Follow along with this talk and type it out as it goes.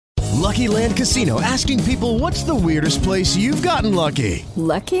Lucky Land Casino, asking people, what's the weirdest place you've gotten lucky?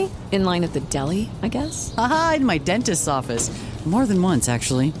 Lucky? In line at the deli, I guess? Aha, in my dentist's office. More than once,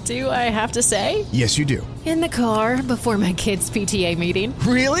 actually. Do I have to say? Yes, you do. In the car before my kids' PTA meeting.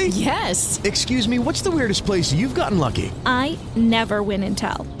 Really? Yes. Excuse me, what's the weirdest place you've gotten lucky? I never win and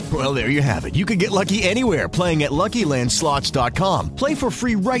tell. Well, there you have it. You can get lucky anywhere, playing at LuckyLandSlots.com. Play for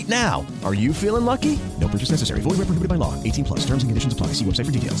free right now. Are you feeling lucky? No purchase necessary. Void where prohibited by law. 18 plus. Terms and conditions apply. See website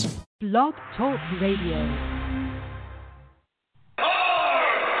for details. Blog Talk Radio.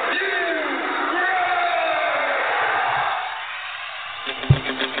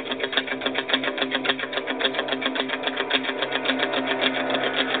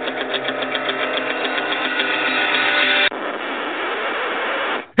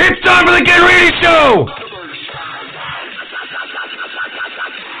 It's time for the Get Ready Show!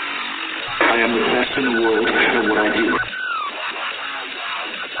 I am the best in the world at what I do.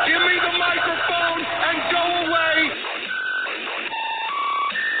 Give me the microphone and go away!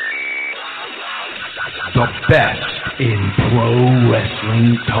 The best in pro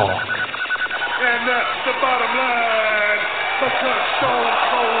wrestling talk. And that's the bottom line, because Stone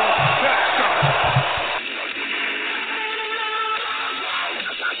Cold Texas.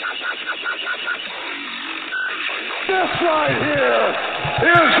 This right here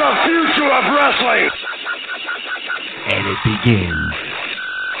is the future of wrestling. And it begins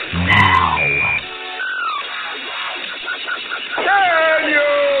now. Can you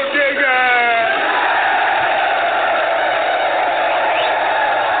dig it?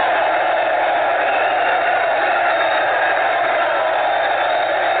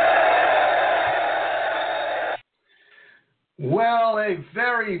 Well, a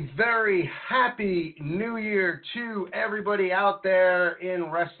very, very happy New Year to everybody out there in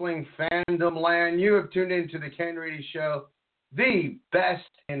wrestling fandom land. You have tuned into the Ken Reedy Show, the best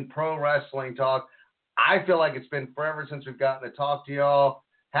in pro wrestling talk. I feel like it's been forever since we've gotten to talk to y'all.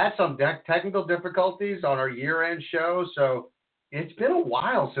 Had some technical difficulties on our year-end show, so it's been a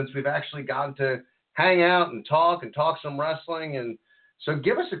while since we've actually gotten to hang out and talk some wrestling. And so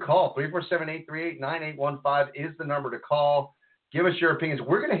give us a call. 347-838-9815 is the number to call. Give us your opinions.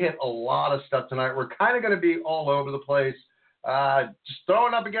 We're going to hit a lot of stuff tonight. We're kind of going to be all over the place, just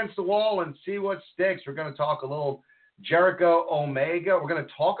throwing up against the wall and see what sticks. We're going to talk a little Jericho Omega. We're going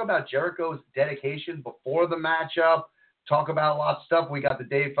to talk about Jericho's dedication before the matchup, talk about a lot of stuff. We got the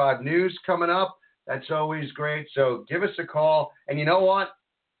Day 5 news coming up. That's always great. So give us a call. And you know what?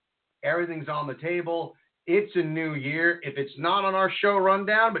 Everything's on the table. It's a new year. If it's not on our show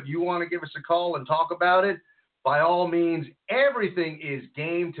rundown, but you want to give us a call and talk about it, by all means, everything is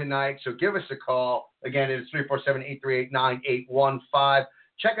game tonight. So give us a call. Again, it's 347-838-9815.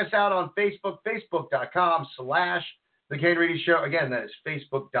 Check us out on Facebook, facebook.com/The Ken Reedy Show. Again, that is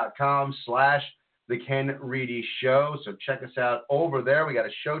facebook.com/The Ken Reedy Show. So check us out over there. We got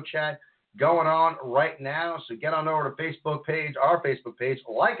a show chat going on right now. So get on over to Facebook page, our Facebook page,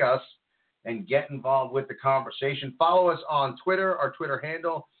 like us, and get involved with the conversation. Follow us on Twitter. Our Twitter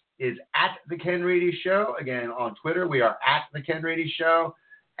handle is @The Ken Reedy Show. Again, on Twitter, we are @The Ken Reedy Show.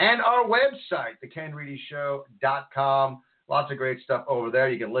 And our website, thekenreedyshow.com. Lots of great stuff over there.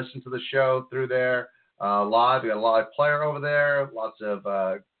 You can listen to the show through there live. We got a live player over there. Lots of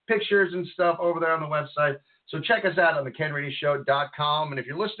pictures and stuff over there on the website. So check us out on thekenreedyshow.com. And if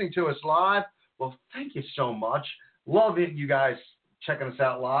you're listening to us live, well, thank you so much. Love it, you guys checking us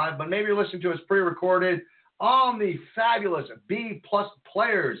out live. But maybe you're listening to us pre-recorded on the fabulous B+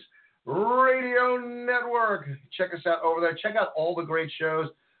 Players Radio Network. Check us out over there. Check out all the great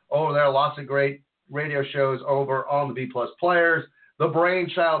shows over there. Lots of great radio shows over on the B+ Players. The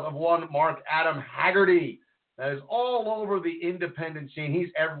brainchild of one Mark Adam Haggerty. That is all over the independent scene.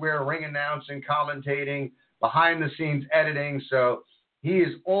 He's everywhere, ring announcing, commentating, behind the scenes editing. So he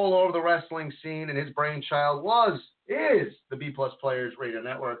is all over the wrestling scene, and his brainchild is the B+ Players Radio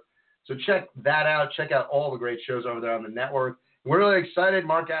Network. So check that out. Check out all the great shows over there on the network. We're really excited.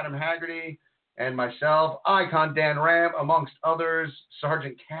 Mark Adam Haggerty and myself, Icon Dan Ram, amongst others,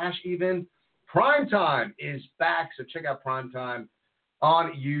 Sergeant Cash even. Primetime is back, so check out Primetime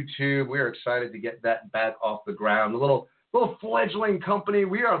on YouTube. We're excited to get that back off the ground. A little fledgling company.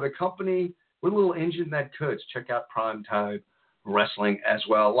 We are the company with a little engine that could. So check out Primetime Wrestling as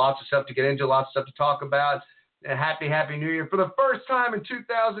well. Lots of stuff to get into, lots of stuff to talk about. A happy New Year. For the first time in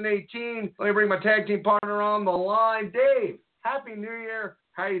 2018, let me bring my tag team partner on the line. Dave, Happy New Year.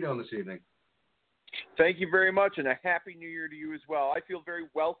 How are you doing this evening? Thank you very much, and a Happy New Year to you as well. I feel very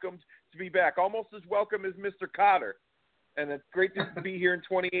welcomed to be back, almost as welcome as Mr. Cotter. And it's great to be here in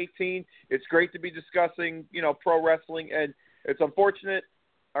 2018. It's great to be discussing, pro wrestling, and it's unfortunate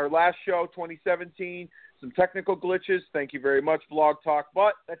our last show, 2017, some technical glitches. Thank you very much, Blog Talk.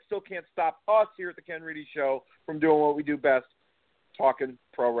 But that still can't stop us here at the Ken Reedy Show from doing what we do best, talking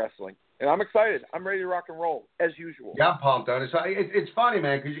pro wrestling. And I'm excited. I'm ready to rock and roll, as usual. Yeah, I'm pumped on it. So it's funny,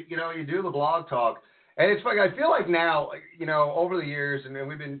 man, because, you do the Blog Talk. And it's funny. I feel like now, over the years, and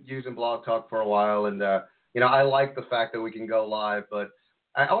we've been using Blog Talk for a while, and, I like the fact that we can go live. But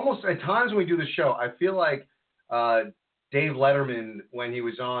I almost, at times when we do the show, I feel like Dave Letterman, when he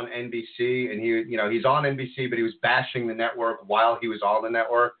was on NBC, and he's on NBC, but he was bashing the network while he was on the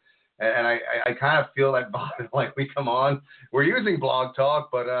network. And I kind of feel that vibe, like we come on, we're using Blog Talk,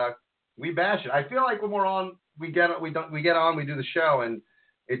 but we bash it. I feel like when we're on, we get on, we do the show, and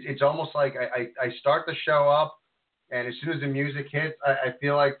it's almost like I start the show up, and as soon as the music hits, I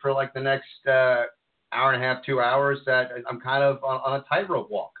feel like for like the next hour and a half, 2 hours, that I'm kind of on a tightrope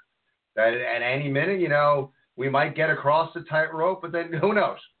walk. That at any minute, we might get across the tightrope, but then who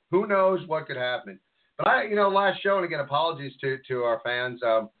knows? Who knows what could happen? But last show, and again, apologies to our fans.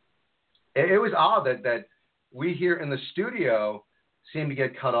 It was odd that we here in the studio seemed to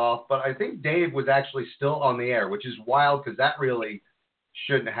get cut off, but I think Dave was actually still on the air, which is wild because that really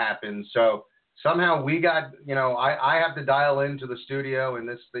shouldn't happen. So somehow we got, I have to dial into the studio, and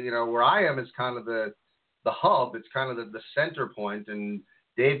this, where I am is kind of the hub. It's kind of the center point, and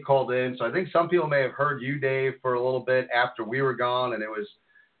Dave called in. So I think some people may have heard you, Dave, for a little bit after we were gone, and it was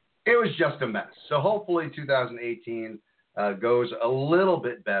just a mess. So hopefully 2018 goes a little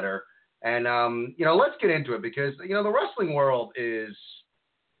bit better. And, let's get into it because, the wrestling world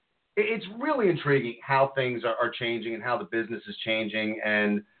it's really intriguing how things are changing and how the business is changing.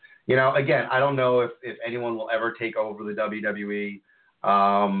 And, again, I don't know if anyone will ever take over the WWE.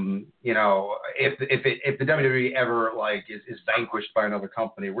 If the WWE ever is vanquished by another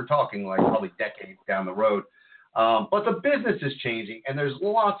company, we're talking probably decades down the road. But the business is changing, and there's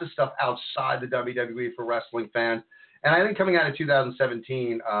lots of stuff outside the WWE for wrestling fans. And I think coming out of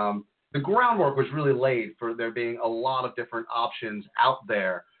 2017, the groundwork was really laid for there being a lot of different options out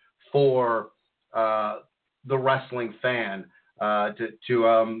there for the wrestling fan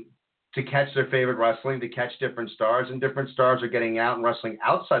to catch their favorite wrestling, to catch different stars, and different stars are getting out and wrestling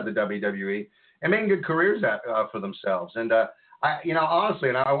outside the WWE and making good careers for themselves. And honestly,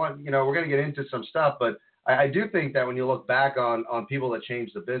 and I want we're going to get into some stuff, but I do think that when you look back on people that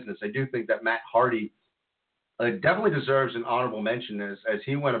changed the business, I do think that Matt Hardy definitely deserves an honorable mention as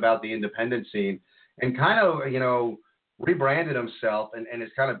he went about the independent scene and kind of, rebranded himself and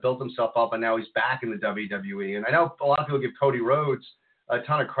has kind of built himself up, and now he's back in the WWE. And I know a lot of people give Cody Rhodes a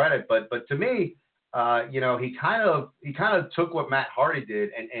ton of credit, but to me, he kind of took what Matt Hardy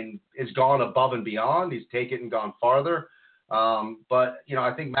did and has gone above and beyond. He's taken it and gone farther. But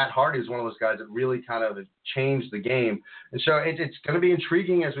I think Matt Hardy is one of those guys that really kind of changed the game. And so it's going to be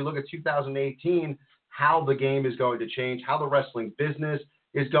intriguing as we look at 2018, how the game is going to change, how the wrestling business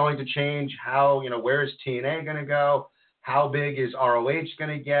is going to change, how, where is TNA going to go? How big is ROH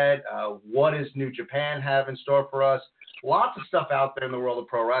going to get? What does New Japan have in store for us? Lots of stuff out there in the world of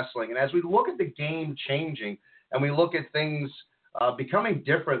pro wrestling. And as we look at the game changing and we look at things becoming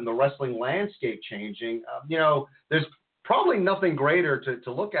different and the wrestling landscape changing, there's probably nothing greater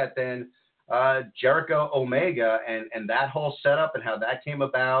to look at than Jericho Omega and that whole setup and how that came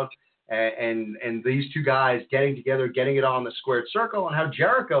about. And these two guys getting together, getting it on the squared circle, and how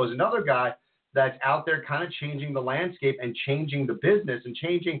Jericho is another guy that's out there kind of changing the landscape and changing the business and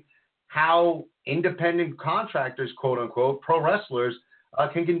changing how independent contractors, quote unquote, pro wrestlers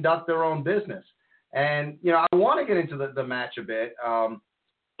can conduct their own business. And, I want to get into the match a bit,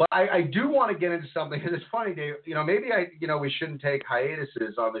 but I do want to get into something, because it's funny, Dave, maybe we shouldn't take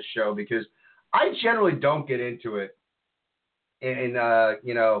hiatuses on this show, because I generally don't get into it in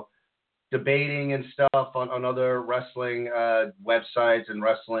debating and stuff on other wrestling websites and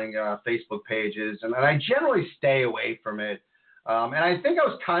wrestling Facebook pages. And I generally stay away from it. And I think I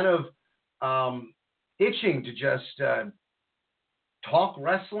was kind of itching to just talk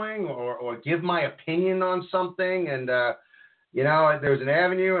wrestling or give my opinion on something. And, there was an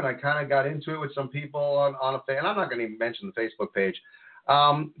avenue, and I kind of got into it with some people on and I'm not going to even mention the Facebook page.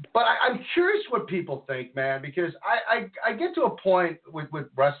 But I'm curious what people think, man, because I get to a point with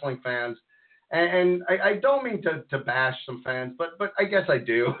wrestling fans, and I don't mean to bash some fans, but I guess I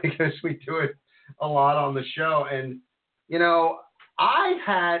do, because we do it a lot on the show. And, I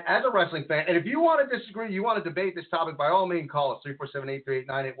had, as a wrestling fan, and if you want to disagree, you want to debate this topic, by all means, call us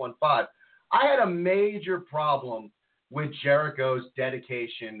 347-838-9815. I had a major problem with Jericho's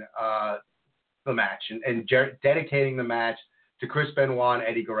dedication the match and dedicating the match to Chris Benoit and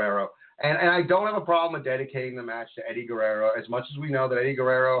Eddie Guerrero. And I don't have a problem with dedicating the match to Eddie Guerrero, as much as we know that Eddie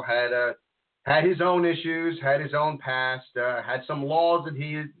Guerrero had his own issues, had his own past, had some laws that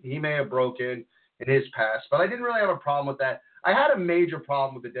he may have broken in his past. But I didn't really have a problem with that. I had a major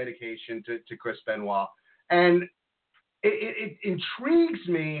problem with the dedication to Chris Benoit. And it intrigues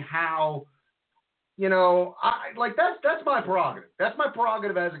me how, that's my prerogative. That's my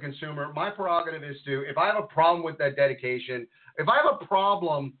prerogative as a consumer. My prerogative is to, if I have a problem with that dedication, if I have a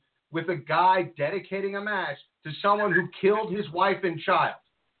problem with a guy dedicating a match to someone who killed his wife and child,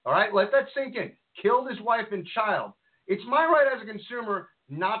 all right, let that sink in, killed his wife and child, it's my right as a consumer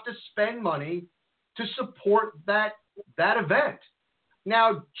not to spend money to support that event.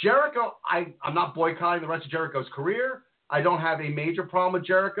 Now, Jericho, I'm not boycotting the rest of Jericho's career. I don't have a major problem with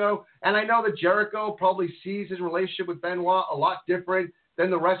Jericho. And I know that Jericho probably sees his relationship with Benoit a lot different than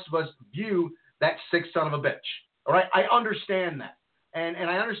the rest of us view that sick son of a bitch. All right? I understand that. And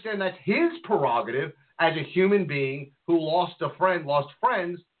I understand that's his prerogative as a human being who lost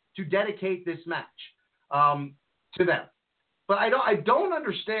friends to dedicate this match to them. But I don't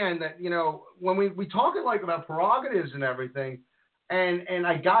understand that, when we talk about prerogatives and everything, and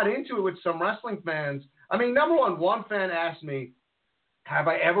I got into it with some wrestling fans. I mean, number one fan asked me, have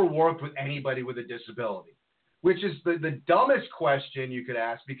I ever worked with anybody with a disability? Which is the dumbest question you could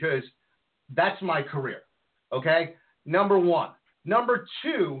ask, because that's my career, okay? Number one. Number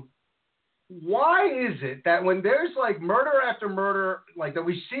two, why is it that when there's murder after murder that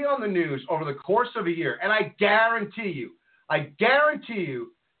we see on the news over the course of a year, and I guarantee you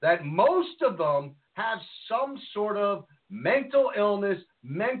that most of them have some sort of mental illness,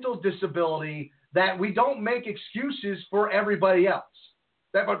 mental disability, that we don't make excuses for everybody else.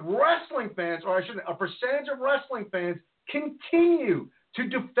 But wrestling fans, or a percentage of wrestling fans, continue to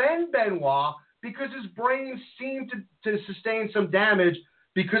defend Benoit because his brain seemed to sustain some damage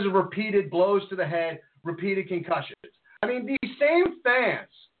because of repeated blows to the head, repeated concussions. I mean, these same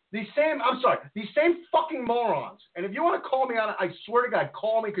fucking morons, and if you want to call me on it, I swear to God,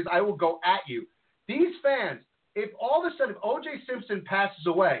 call me, because I will go at you. These fans, if all of a sudden O.J. Simpson passes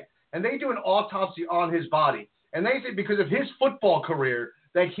away and they do an autopsy on his body, and they say because of his football career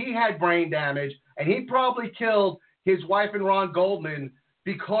that he had brain damage and he probably killed his wife and Ron Goldman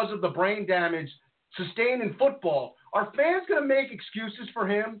because of the brain damage sustained in football, are fans going to make excuses for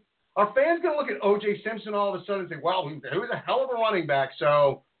him? Are fans going to look at O.J. Simpson all of a sudden and say, well, he was a hell of a running back,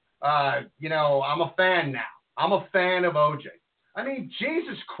 so, I'm a fan now. I'm a fan of O.J. I mean,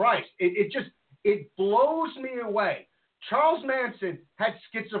 Jesus Christ, it blows me away. Charles Manson had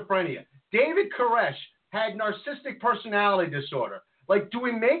schizophrenia. David Koresh had narcissistic personality disorder. Do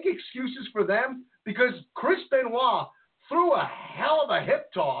we make excuses for them? Because Chris Benoit threw a hell of a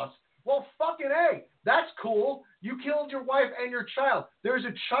hip toss. Well, fucking A, that's cool. You killed your wife and your child. There's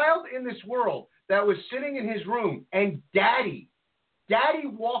a child in this world that was sitting in his room, and Daddy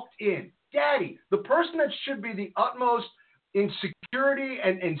walked in. Daddy, the person that should be the utmost in security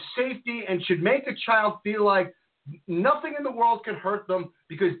and safety and should make a child feel like nothing in the world can hurt them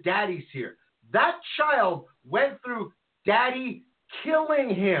because Daddy's here. That child went through Daddy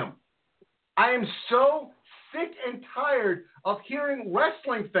killing him. I am so sick and tired of hearing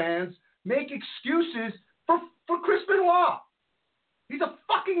wrestling fans make excuses for Chris Benoit. He's a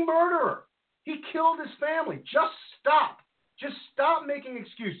fucking murderer. He killed his family. Just stop. Just stop making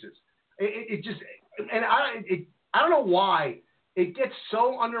excuses. I don't know why it gets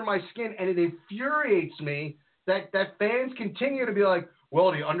so under my skin, and it infuriates me that fans continue to be like,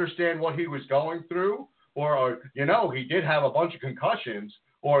 well, do you understand what he was going through? Or he did have a bunch of concussions.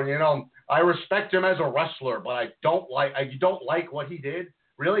 Or, I respect him as a wrestler, but I don't like what he did.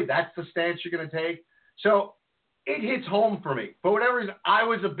 Really? That's the stance you're going to take? So it hits home for me. For whatever reason, I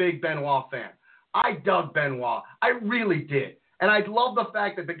was a big Benoit fan. I dug Benoit. I really did. And I love the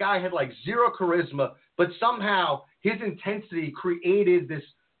fact that the guy had zero charisma, but somehow his intensity created this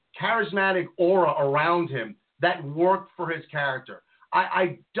charismatic aura around him that worked for his character.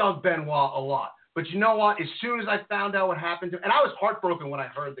 I dug Benoit a lot. But you know what? As soon as I found out what happened to him, and I was heartbroken when I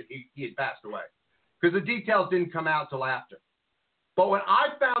heard that he had passed away, because the details didn't come out till after. But when I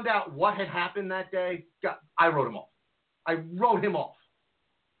found out what had happened that day, I wrote him off. I wrote him off.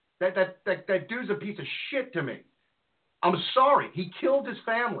 That dude's a piece of shit to me. I'm sorry. He killed his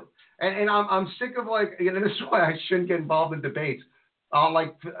family. And I'm sick of and this is why I shouldn't get involved in debates.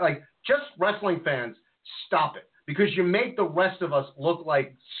 Just wrestling fans, stop it. Because you make the rest of us look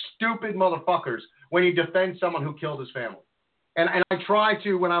like stupid motherfuckers when you defend someone who killed his family. And I try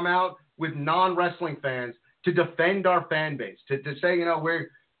to, when I'm out with non-wrestling fans, to defend our fan base, to say,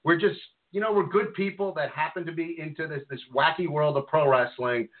 we're just we're good people that happen to be into this wacky world of pro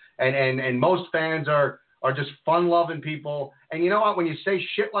wrestling, and most fans are just fun-loving people. And you know what? When you say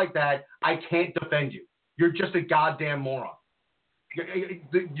shit like that, I can't defend you. You're just a goddamn moron.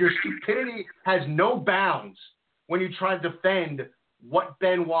 Your stupidity has no bounds when you try to defend what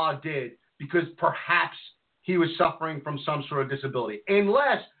Benoit did because perhaps he was suffering from some sort of disability.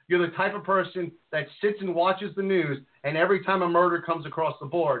 Unless you're the type of person that sits and watches the news, and every time a murder comes across the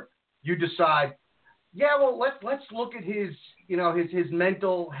board, you decide, yeah, well, let's look at his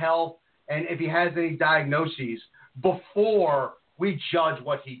mental health and if he has any diagnoses before we judge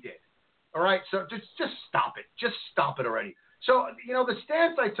what he did. All right, so just stop it. Just stop it already. So, the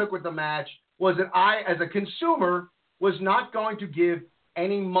stance I took with the match was that I, as a consumer, was not going to give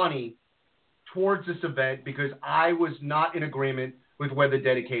any money towards this event because I was not in agreement with where the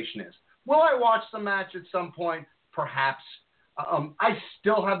dedication is. Will I watch the match at some point? Perhaps. I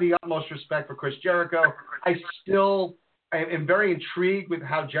still have the utmost respect for Chris Jericho. I still am very intrigued with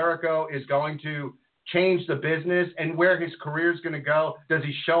how Jericho is going to change the business and where his career is going to go. Does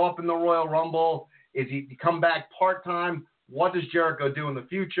he show up in the Royal Rumble? Is he come back part-time? What does Jericho do in the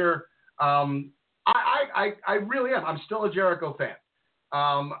future? I really am. I'm still a Jericho fan.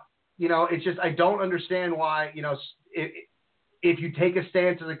 It's just I don't understand why, if you take a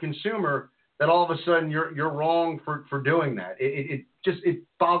stance as a consumer, that all of a sudden you're wrong for doing that. It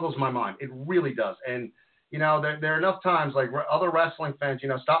boggles my mind. It really does. And, there are enough times, like other wrestling fans,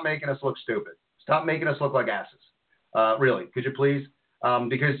 stop making us look stupid. Stop making us look like asses. Really, could you please?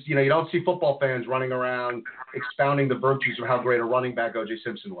 Because, you don't see football fans running around expounding the virtues of how great a running back O.J.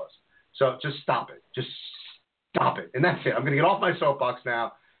 Simpson was. So just stop it. Just stop it. And that's it. I'm going to get off my soapbox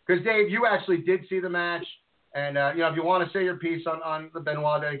now. Because, Dave, you actually did see the match. And, if you want to say your piece on the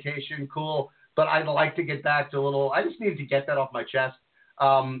Benoit dedication, cool. But I'd like to get back to I just needed to get that off my chest.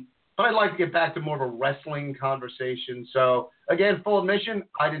 But I'd like to get back to more of a wrestling conversation. So, again, full admission,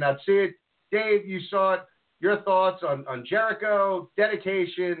 I did not see it. Dave, you saw it. Your thoughts on Jericho,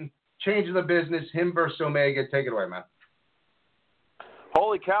 dedication, changing the business, him versus Omega. Take it away, man.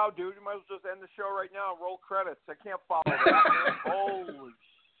 Holy cow, dude. You might as well just end the show right now. Roll credits. I can't follow that, man. Holy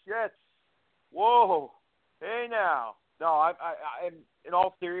shit. Whoa. Hey, now. No, I'm in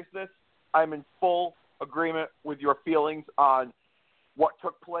all seriousness, I'm in full agreement with your feelings on what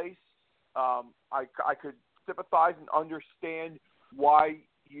took place. I could sympathize and understand why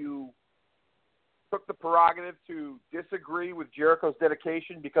you took the prerogative to disagree with Jericho's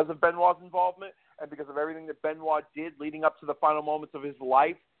dedication because of Benoit's involvement and because of everything that Benoit did leading up to the final moments of his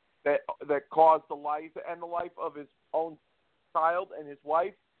life that caused the life and the life of his own child and his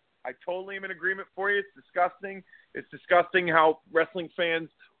wife. I totally am in agreement for you. It's disgusting. It's disgusting how wrestling fans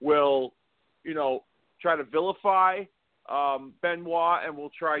will, try to vilify Benoit and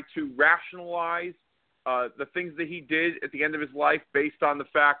will try to rationalize the things that he did at the end of his life based on the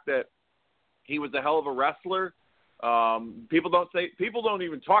fact that he was a hell of a wrestler. People don't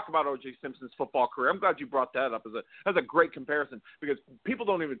even talk about O.J. Simpson's football career. I'm glad you brought that up as a great comparison because people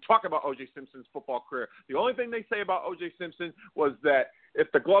don't even talk about O.J. Simpson's football career. The only thing they say about O.J. Simpson was that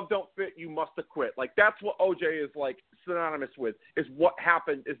if the glove don't fit, you must have quit. Like that's what O.J. is like synonymous with. Is what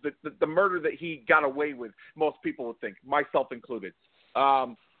happened. Is the murder that he got away with. Most people would think, myself included.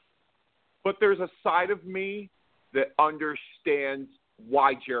 But there's a side of me that understands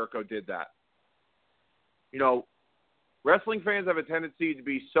why Jericho did that. Wrestling fans have a tendency to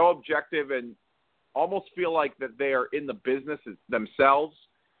be so objective and almost feel like that they are in the business themselves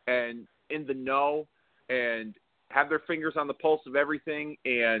and in the know and have their fingers on the pulse of everything,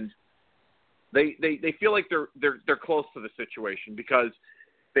 and they feel like they're close to the situation because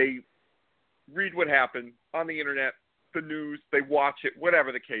they read what happened on the internet, the news, they watch it,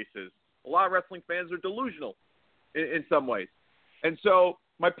 whatever the case is. A lot of wrestling fans are delusional in some ways. And so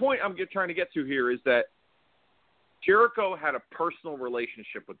my point I'm trying to get to here is that Jericho had a personal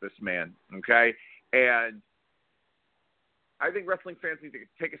relationship with this man, okay? And I think wrestling fans need to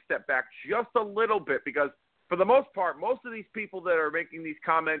take a step back just a little bit because for the most part, most of these people that are making these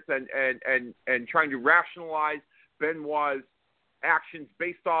comments and trying to rationalize Benoit's actions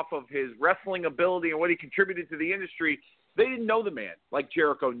based off of his wrestling ability and what he contributed to the industry, they didn't know the man like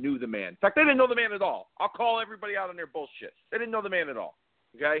Jericho knew the man. In fact, they didn't know the man at all. I'll call everybody out on their bullshit. They didn't know the man at all,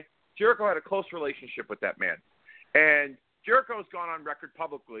 okay? Jericho had a close relationship with that man. And Jericho has gone on record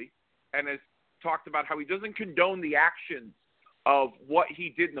publicly and has talked about how he doesn't condone the actions of what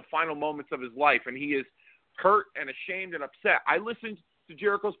he did in the final moments of his life, and he is hurt and ashamed and upset. I listened to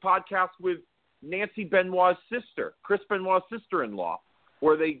Jericho's podcast with Nancy Benoit's sister, Chris Benoit's sister-in-law,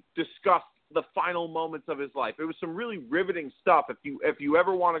 where they discussed the final moments of his life. It was some really riveting stuff. If you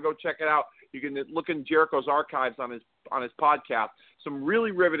ever want to go check it out, you can look in Jericho's archives on his podcast. Some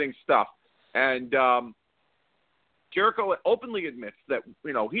really riveting stuff. And Jericho openly admits that,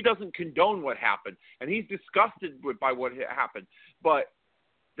 he doesn't condone what happened, and he's disgusted by what happened. But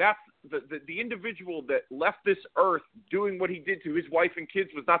that's the individual that left this earth doing what he did to his wife and kids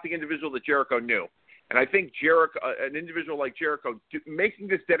was not the individual that Jericho knew. And I think Jericho, an individual like Jericho, making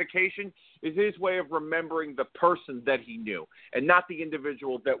this dedication is his way of remembering the person that he knew, and not the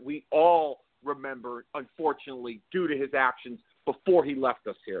individual that we all remember, unfortunately, due to his actions before he left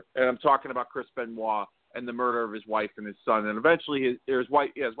us here. And I'm talking about Chris Benoit and the murder of his wife and his son, and eventually his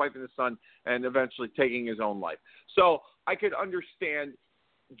wife and his son, and eventually taking his own life. So I could understand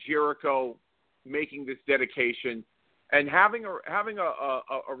Jericho making this dedication and having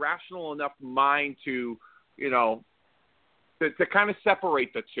a rational enough mind to kind of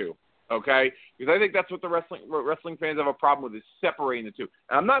separate the two, okay? Because I think that's what wrestling fans have a problem with, is separating the two.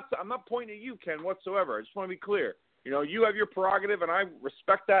 And I'm not pointing at you, Ken, whatsoever. I just want to be clear. You have your prerogative, and I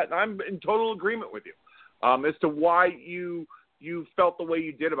respect that, and I'm in total agreement with you as to why you felt the way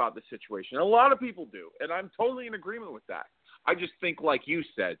you did about the situation. And a lot of people do, and I'm totally in agreement with that. I just think, like you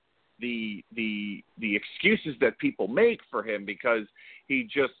said, the excuses that people make for him because he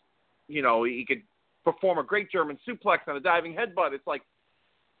just, he could perform a great German suplex on a diving headbutt. It's like,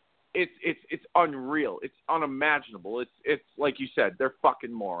 it's unreal. It's unimaginable. It's like you said, they're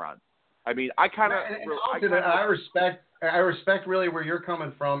fucking morons. I mean, I respect really where you're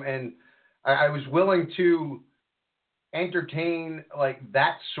coming from, and I was willing to entertain like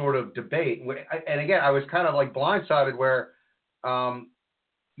that sort of debate. And again, I was kind of like blindsided where,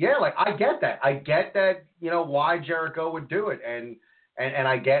 like I get that. I get that, why Jericho would do it, and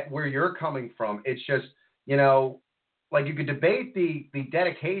I get where you're coming from. It's just, like you could debate the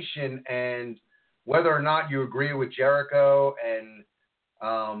dedication and whether or not you agree with Jericho and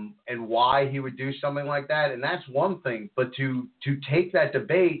why he would do something like that, and that's one thing. But to take that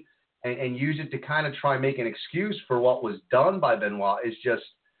debate and use it to kind of try and make an excuse for what was done by Benoit is just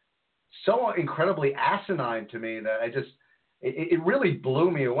so incredibly asinine to me that it really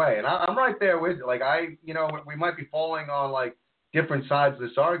blew me away. And I'm right there with you. Like we might be falling on like different sides of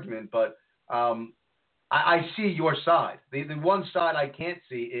this argument, but I see your side. The one side I can't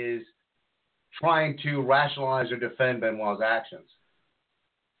see is trying to rationalize or defend Benoit's actions.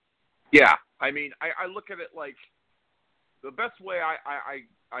 Yeah, I mean, I look at it like the best way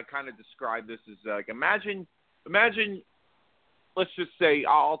I kind of describe this is like imagine. Let's just say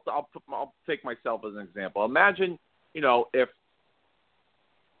I'll take myself as an example. Imagine, if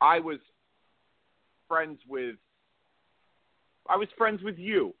I was friends with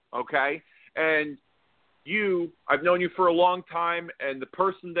you, okay, and I've known you for a long time, and the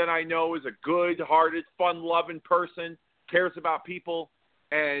person that I know is a good-hearted, fun-loving person, cares about people,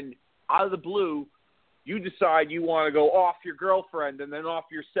 and out of the blue, you decide you want to go off your girlfriend and then off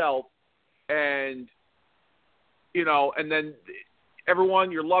yourself, and and then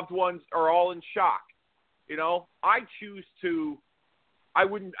everyone, your loved ones, are all in shock. I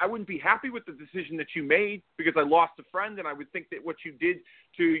wouldn't be happy with the decision that you made because I lost a friend, and I would think that what you did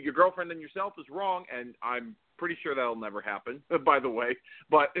to your girlfriend and yourself is wrong, and I'm pretty sure that'll never happen, by the way.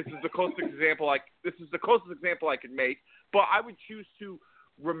 But this is the closest example I could make. But I would choose to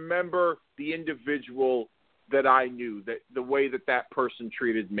remember the individual that I knew, that the way that person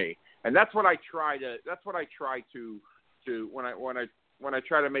treated me, and that's what I try to when I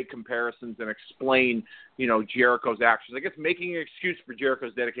try to make comparisons and explain, Jericho's actions. I guess making an excuse for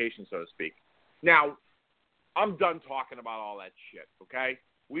Jericho's dedication, so to speak. Now, I'm done talking about all that shit. Okay,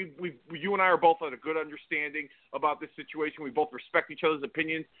 you and I are both at a good understanding about this situation. We both respect each other's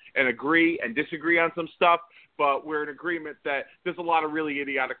opinions and agree and disagree on some stuff, but we're in agreement that there's a lot of really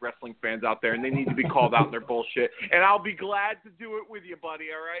idiotic wrestling fans out there, and they need to be called out on their bullshit. And I'll be glad to do it with you, buddy.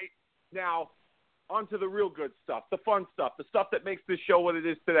 All right, now. On to the real good stuff, the fun stuff, the stuff that makes this show what it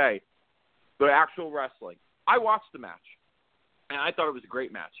is today, the actual wrestling. I watched the match, and I thought it was a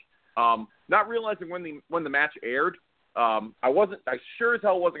great match. Not realizing when the match aired, I sure as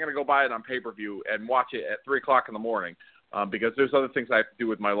hell wasn't going to go buy it on pay-per-view and watch it at 3 o'clock in the morning because there's other things I have to do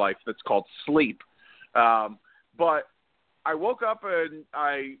with my life that's called sleep. But I woke up and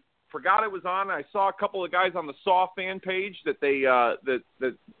I forgot it was on. I saw a couple of guys on the Saw fan page that they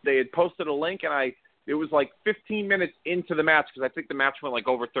had posted a link, and it was like 15 minutes into the match because I think the match went like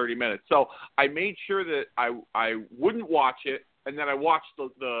over 30 minutes. So I made sure that I wouldn't watch it, and then I watched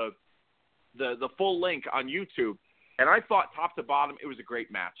the full link on YouTube, and I thought top to bottom it was a great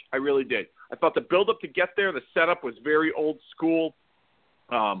match. I really did. I thought the build up to get there, the setup was very old school.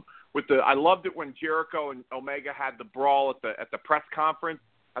 I loved it when Jericho and Omega had the brawl at the press conference.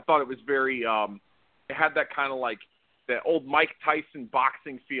 I thought it was very it had that kind of like that old Mike Tyson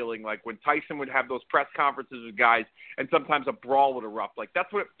boxing feeling, like when Tyson would have those press conferences with guys and sometimes a brawl would erupt. Like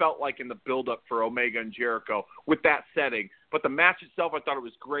that's what it felt like in the build-up for Omega and Jericho with that setting. But the match itself, I thought it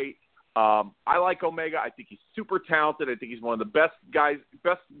was great. I like Omega. I think he's super talented. I think he's one of the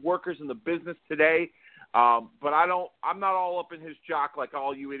best workers in the business today. But I'm not all up in his jock like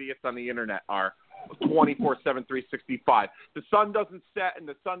all you idiots on the internet are. 24/7, 365. The sun doesn't set and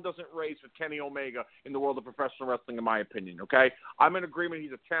the sun doesn't rise with Kenny Omega in the world of professional wrestling, in my opinion. Okay, I'm in agreement.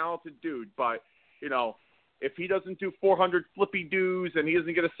 He's a talented dude, but if he doesn't do 400 flippy doos and he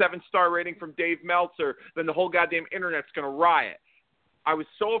doesn't get a 7-star rating from Dave Meltzer, then the whole goddamn internet's going to riot. I was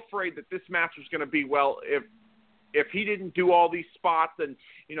so afraid that this match was going to be if he didn't do all these spots and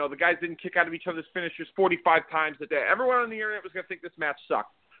the guys didn't kick out of each other's finishers 45 times a day. Everyone on the internet was going to think this match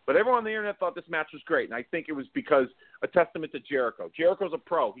sucked. But everyone on the internet thought this match was great, and I think it was because a testament to Jericho. Jericho's a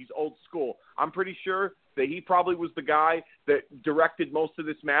pro. He's old school. I'm pretty sure that he probably was the guy that directed most of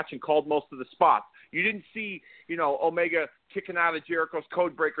this match and called most of the spots. You didn't see, Omega kicking out of Jericho's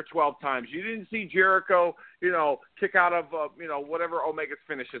codebreaker 12 times. You didn't see Jericho, kick out of, whatever Omega's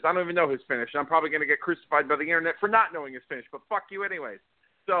finish is. I don't even know his finish. I'm probably going to get crucified by the internet for not knowing his finish, but fuck you anyways.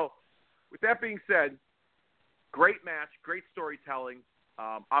 So, with that being said, great match, great storytelling.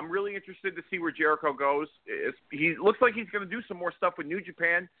 I'm really interested to see where Jericho goes. He looks like he's going to do some more stuff with New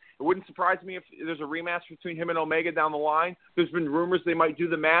Japan. It wouldn't surprise me if there's a rematch between him and Omega down the line. There's been rumors they might do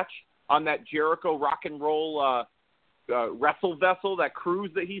the match on that Jericho rock and roll wrestle vessel, that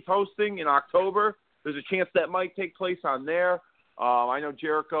cruise that he's hosting in October. There's a chance that might take place on there. I know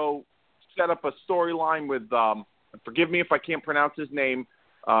Jericho set up a storyline with, forgive me if I can't pronounce his name,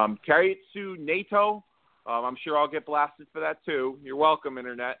 Kaitsu Naito. I'm sure I'll get blasted for that too. You're welcome,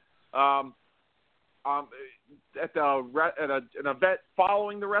 internet. At an event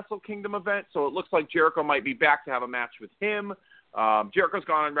following the Wrestle Kingdom event, so it looks like Jericho might be back to have a match with him. Jericho's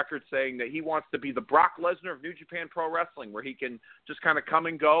gone on record saying that he wants to be the Brock Lesnar of New Japan Pro Wrestling, where he can just kind of come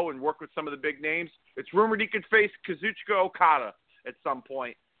and go and work with some of the big names. It's rumored he could face Kazuchika Okada at some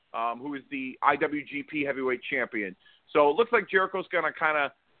point, who is the IWGP Heavyweight Champion. So it looks like Jericho's going to kind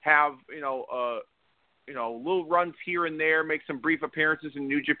of have, little runs here and there, make some brief appearances in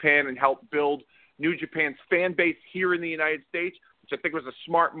New Japan and help build New Japan's fan base here in the United States, which I think was a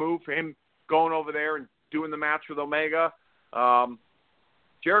smart move for him going over there and doing the match with Omega.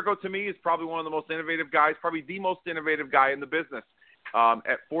 Jericho, to me, is probably one of the most innovative guys, probably the most innovative guy in the business.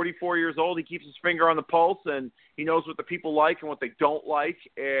 At 44 years old, he keeps his finger on the pulse, and he knows what the people like and what they don't like,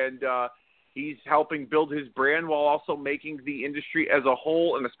 and he's helping build his brand while also making the industry as a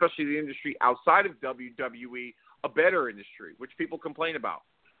whole, and especially the industry outside of WWE, a better industry, which people complain about.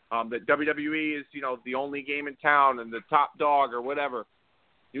 That WWE is, the only game in town and the top dog or whatever.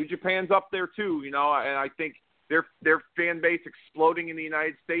 New Japan's up there too, and I think their fan base exploding in the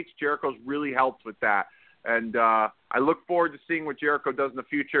United States, Jericho's really helped with that. And I look forward to seeing what Jericho does in the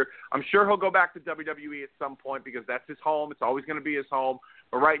future. I'm sure he'll go back to WWE at some point because that's his home. It's always going to be his home.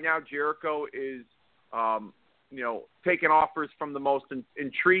 But right now, Jericho is, taking offers from the most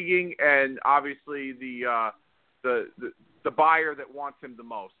intriguing and obviously the buyer that wants him the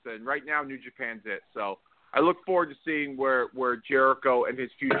most. And right now, New Japan's it. So I look forward to seeing where Jericho and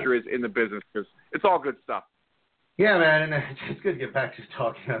his future is in the business because it's all good stuff. Yeah, man, and it's good to get back to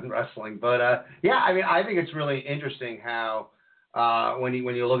talking on wrestling. But, I think it's really interesting how when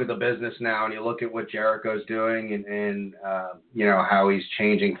you look at the business now and you look at what Jericho's doing and how he's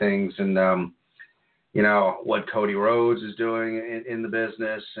changing things and, what Cody Rhodes is doing in the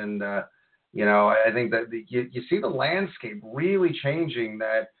business. And, I think that you see the landscape really changing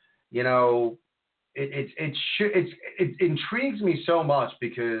that, it intrigues me so much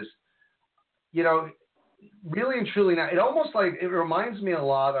because, really and truly now, it reminds me a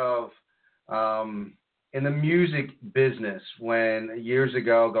lot of in the music business when years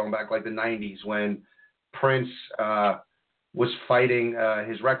ago, going back like the 90s, when Prince was fighting,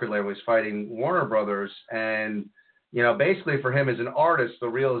 his record label was fighting Warner Brothers. And, basically for him as an artist, the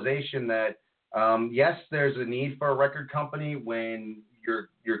realization that, yes, there's a need for a record company when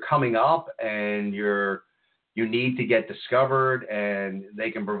you're coming up and you need to get discovered and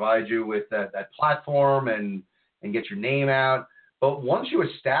they can provide you with that platform and get your name out. But once you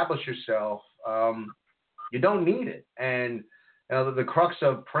establish yourself, you don't need it. And the crux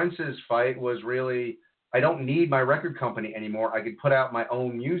of Prince's fight was really, I don't need my record company anymore. I can put out my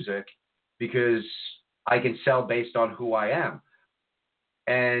own music because I can sell based on who I am.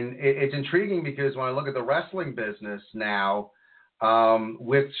 And it's intriguing because when I look at the wrestling business now,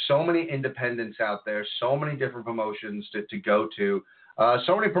 with so many independents out there, so many different promotions to go to,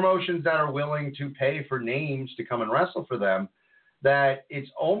 so many promotions that are willing to pay for names to come and wrestle for them, that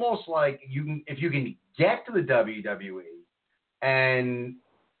it's almost like if you can get to the WWE and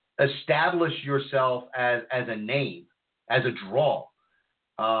establish yourself as a name, as a draw,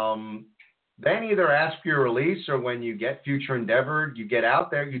 then either ask for your release, or when you get future endeavored, you get out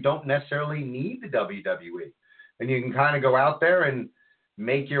there, you don't necessarily need the WWE. And you can kind of go out there and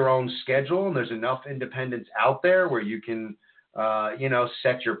make your own schedule, and there's enough independents out there where you can,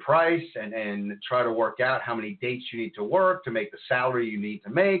 set your price and try to work out how many dates you need to work to make the salary you need to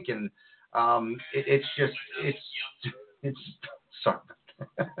make. And it's sorry.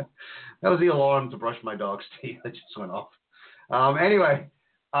 That was the alarm to brush my dog's teeth that just went off. Anyway,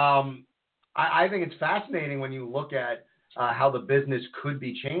 I think it's fascinating when you look at how the business could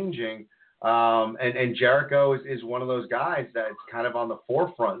be changing. And Jericho is one of those guys that's kind of on the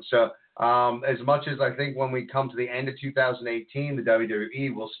forefront. So as much as I think when we come to the end of 2018, the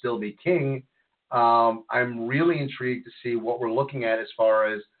WWE will still be king, I'm really intrigued to see what we're looking at as far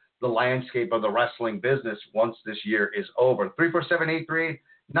as the landscape of the wrestling business once this year is over.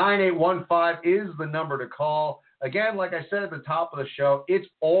 347-838-9815 is the number to call. Again, like I said at the top of the show, it's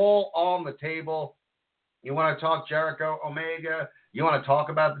all on the table. You want to talk Jericho, Omega, you want to talk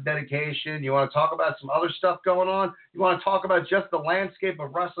about the dedication, you want to talk about some other stuff going on, you want to talk about just the landscape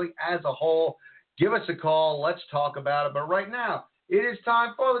of wrestling as a whole, give us a call. Let's talk about it. But right now, it is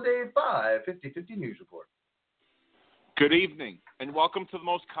time for the Dave 5 50/50 News Report. Good evening, and welcome to the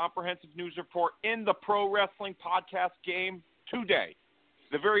most comprehensive news report in the pro wrestling podcast game today,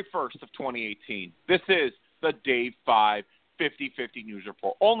 the very first of 2018. This is the Dave 5 50/50 News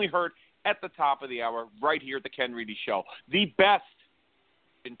Report, only heard at the top of the hour right here at the Ken Reedy Show, the best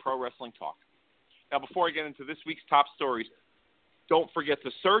in pro wrestling talk. Now, before I get into this week's top stories, don't forget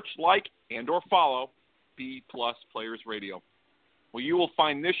to search, like, and or follow B+ Players Radio, where you will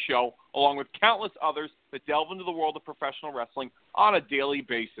find this show, along with countless others that delve into the world of professional wrestling on a daily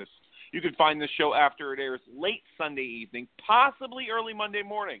basis. You can find this show after it airs late Sunday evening, possibly early Monday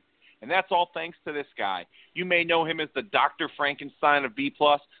morning. And that's all thanks to this guy. You may know him as the Dr. Frankenstein of B+,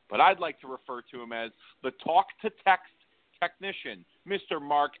 but I'd like to refer to him as the talk-to-text technician, Mr.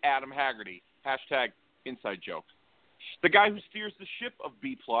 Mark Adam Haggerty, #InsideJoke. The guy who steers the ship of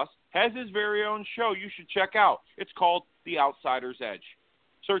B+ has his very own show you should check out. It's called The Outsider's Edge.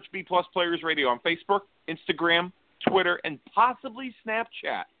 Search B+ Players Radio on Facebook, Instagram, Twitter, and possibly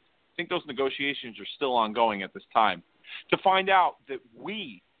Snapchat. I think those negotiations are still ongoing at this time. To find out that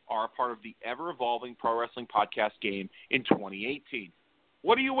we are a part of the ever-evolving pro wrestling podcast game in 2018.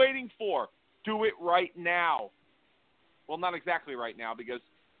 What are you waiting for? Do it right now. Well, not exactly right now, because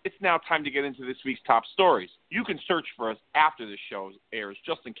it's now time to get into this week's top stories. You can search for us after this show airs,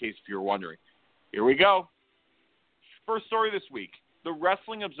 just in case if you're wondering. Here we go. First story this week. The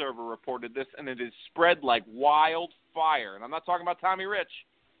Wrestling Observer reported this, and it is spread like wildfire. And I'm not talking about Tommy Rich,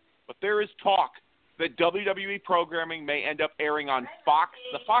 but there is talk that WWE programming may end up airing on Fox,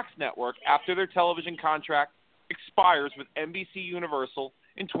 the Fox network, after their television contract expires with NBC Universal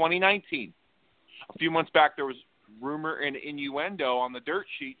in 2019. A few months back, there was rumor and innuendo on the dirt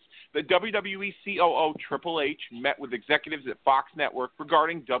sheets that WWE COO Triple H met with executives at Fox Network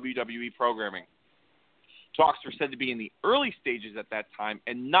regarding WWE programming. Talks were said to be in the early stages at that time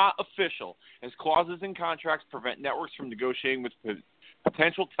and not official, as clauses in contracts prevent networks from negotiating with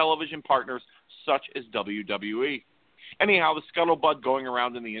potential television partners such as WWE. Anyhow, the scuttlebutt going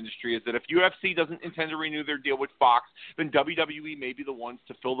around in the industry is that if UFC doesn't intend to renew their deal with Fox, then WWE may be the ones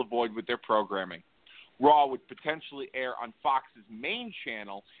to fill the void with their programming. Raw would potentially air on Fox's main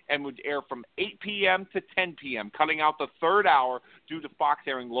channel and would air from 8 p.m. to 10 p.m., cutting out the third hour due to Fox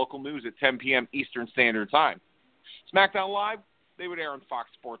airing local news at 10 p.m. Eastern Standard Time. SmackDown Live, they would air on Fox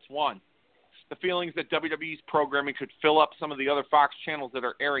Sports 1. The feelings that WWE's programming could fill up some of the other Fox channels that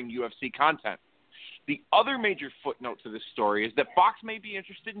are airing UFC content. The other major footnote to this story is that Fox may be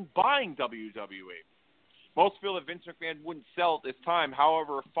interested in buying WWE. Most feel that Vince McMahon wouldn't sell at this time.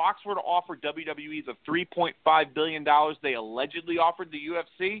 However, if Fox were to offer WWE the $3.5 billion they allegedly offered the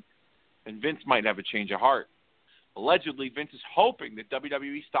UFC, then Vince might have a change of heart. Allegedly, Vince is hoping that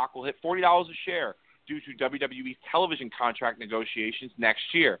WWE stock will hit $40 a share due to WWE's television contract negotiations next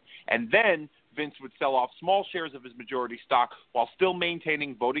year. And then Vince would sell off small shares of his majority stock while still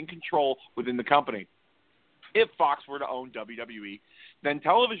maintaining voting control within the company. If Fox were to own WWE, then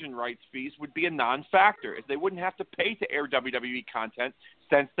television rights fees would be a non-factor, as they wouldn't have to pay to air WWE content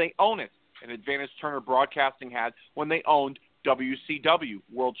since they own it, an advantage Turner Broadcasting had when they owned WCW,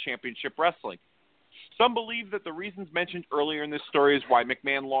 World Championship Wrestling. Some believe that the reasons mentioned earlier in this story is why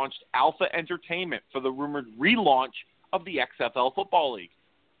McMahon launched Alpha Entertainment for the rumored relaunch of the XFL Football League.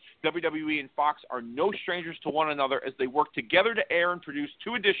 WWE and Fox are no strangers to one another as they work together to air and produce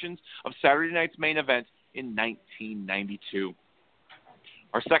 2 editions of Saturday Night's Main Event in 1992.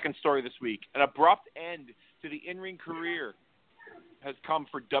 Our second story this week, an abrupt end to the in-ring career has come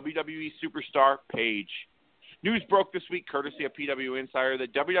for WWE superstar Paige. News broke this week, courtesy of PW Insider,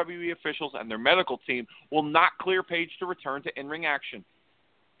 that WWE officials and their medical team will not clear Paige to return to in-ring action.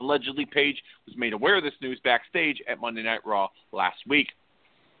 Allegedly, Paige was made aware of this news backstage at Monday Night Raw last week.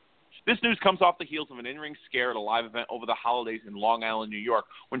 This news comes off the heels of an in-ring scare at a live event over the holidays in Long Island, New York,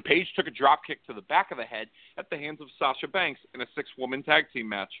 when Paige took a dropkick to the back of the head at the hands of Sasha Banks in a 6-woman tag team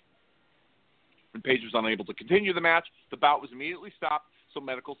match. When Paige was unable to continue the match, the bout was immediately stopped so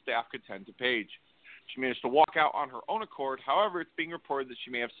medical staff could tend to Paige. She managed to walk out on her own accord. However, it's being reported that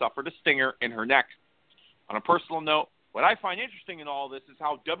she may have suffered a stinger in her neck. On a personal note, what I find interesting in all this is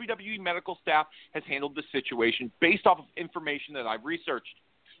how WWE medical staff has handled the situation based off of information that I've researched.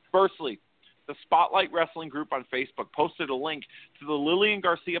 Firstly, the Spotlight Wrestling group on Facebook posted a link to the Lillian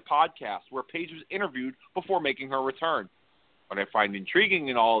Garcia podcast where Paige was interviewed before making her return. What I find intriguing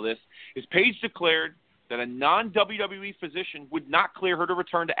in all of this is Paige declared that a non-WWE physician would not clear her to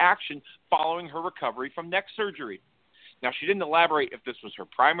return to action following her recovery from neck surgery. Now, she didn't elaborate if this was her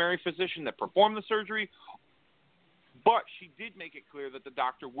primary physician that performed the surgery, but she did make it clear that the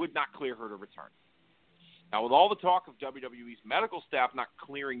doctor would not clear her to return. Now, with all the talk of WWE's medical staff not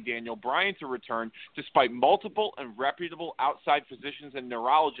clearing Daniel Bryan to return, despite multiple and reputable outside physicians and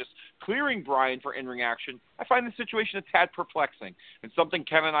neurologists clearing Bryan for in-ring action, I find the situation a tad perplexing and something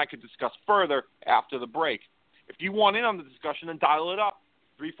Ken and I could discuss further after the break. If you want in on the discussion, then dial it up.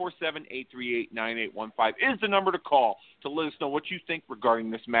 347-838-9815 is the number to call to let us know what you think regarding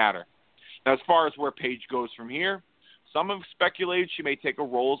this matter. Now, as far as where Paige goes from here, some have speculated she may take a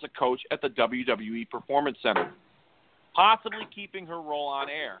role as a coach at the WWE Performance Center, possibly keeping her role on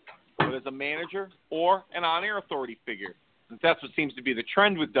air, but as a manager or an on-air authority figure, since that's what seems to be the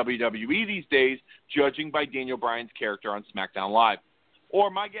trend with WWE these days, judging by Daniel Bryan's character on SmackDown Live. Or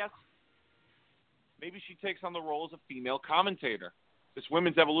my guess, maybe she takes on the role as a female commentator. This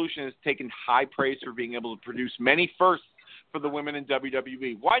women's evolution has taken high praise for being able to produce many firsts for the women in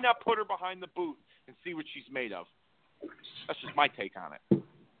WWE. Why not put her behind the boot and see what she's made of? That's just my take on it.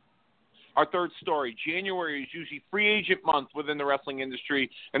 Our third story, January is usually free agent month within the wrestling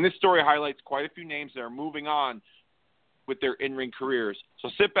industry, and this story highlights quite a few names that are moving on with their in-ring careers. So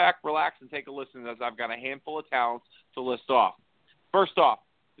sit back, relax, and take a listen as I've got a handful of talents to list off. First off,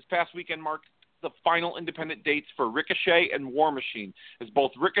 this past weekend marked the final independent dates for Ricochet and War Machine, as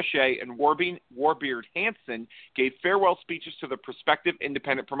both Ricochet and Warbeard Hansen gave farewell speeches to their prospective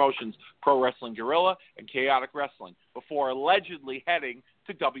independent promotions, Pro Wrestling Guerrilla and Chaotic Wrestling, before allegedly heading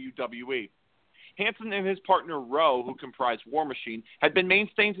to WWE. Hansen and his partner Rowe, who comprised War Machine, had been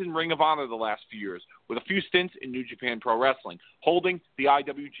mainstays in Ring of Honor the last few years, with a few stints in New Japan Pro Wrestling, holding the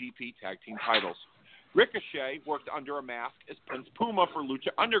IWGP Tag Team titles. Ricochet worked under a mask as Prince Puma for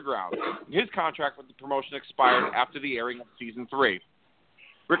Lucha Underground, and his contract with the promotion expired after the airing of Season 3.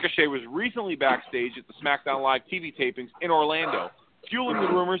 Ricochet was recently backstage at the SmackDown Live TV tapings in Orlando, fueling the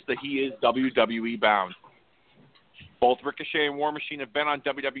rumors that he is WWE bound. Both Ricochet and War Machine have been on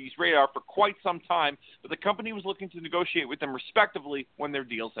WWE's radar for quite some time, but the company was looking to negotiate with them respectively when their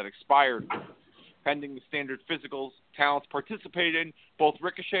deals had expired. Pending the standard physicals talents participated in, both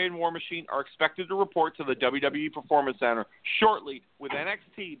Ricochet and War Machine are expected to report to the WWE Performance Center shortly, with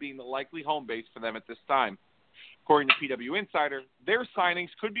NXT being the likely home base for them at this time. According to PW Insider, their signings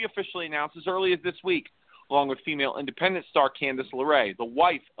could be officially announced as early as this week, along with female independent star Candice LeRae, the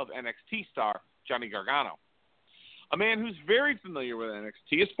wife of NXT star Johnny Gargano. A man who's very familiar with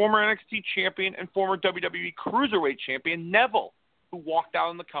NXT is former NXT champion and former WWE Cruiserweight champion Neville, who walked out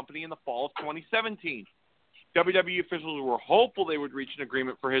on the company in the fall of 2017. WWE officials were hopeful they would reach an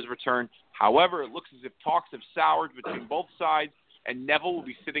agreement for his return. However, it looks as if talks have soured between both sides, and Neville will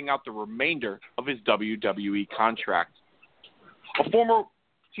be sitting out the remainder of his WWE contract. A former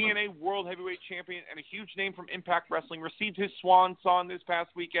TNA World Heavyweight Champion and a huge name from Impact Wrestling received his swan song this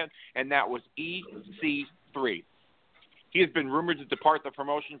past weekend, and that was EC3. He has been rumored to depart the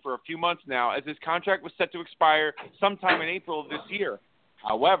promotion for a few months now, as his contract was set to expire sometime in April of this year.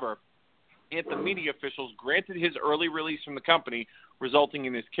 However, Anthem media officials granted his early release from the company, resulting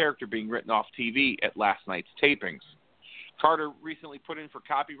in his character being written off TV at last night's tapings. Carter recently put in for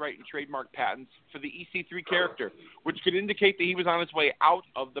copyright and trademark patents for the EC3 character, which could indicate that he was on his way out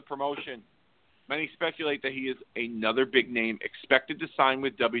of the promotion. Many speculate that he is another big name expected to sign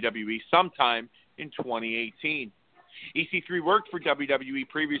with WWE sometime in 2018. EC3 worked for WWE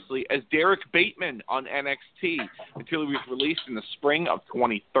previously as Derek Bateman on NXT until he was released in the spring of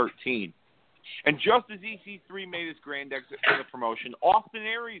 2013. And just as EC3 made his grand exit from the promotion, Austin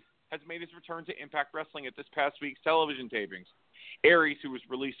Aries has made his return to Impact Wrestling at this past week's television tapings. Aries, who was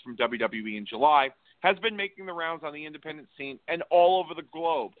released from WWE in July, has been making the rounds on the independent scene and all over the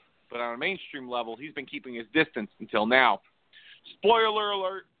globe. But on a mainstream level, he's been keeping his distance until now. Spoiler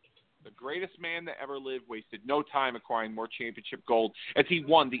alert, the greatest man that ever lived wasted no time acquiring more championship gold as he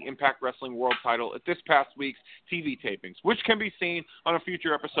won the Impact Wrestling World title at this past week's TV tapings, which can be seen on a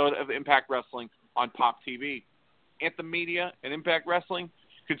future episode of Impact Wrestling on Pop TV. Anthem Media and Impact Wrestling,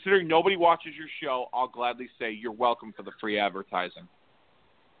 considering nobody watches your show, I'll gladly say you're welcome for the free advertising.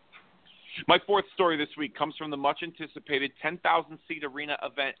 My fourth story this week comes from the much-anticipated 10,000-seat arena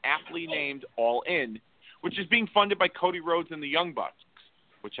event aptly named All In, which is being funded by Cody Rhodes and the Young Bucks,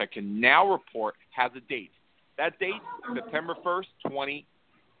 which I can now report has a date. That date, September 1st,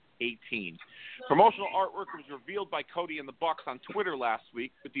 2018. Promotional artwork was revealed by Cody and the Bucks on Twitter last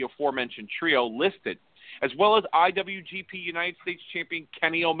week with the aforementioned trio listed, as well as IWGP United States Champion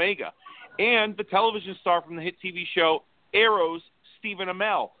Kenny Omega and the television star from the hit TV show Arrow's Stephen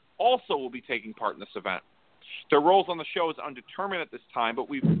Amell also will be taking part in this event. Their roles on the show is undetermined at this time, but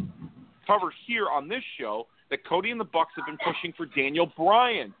we've covered here on this show that Cody and the Bucks have been pushing for Daniel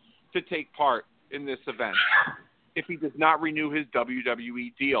Bryan to take part in this event if he does not renew his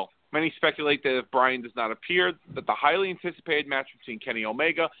WWE deal. Many speculate that if Bryan does not appear, that the highly anticipated match between Kenny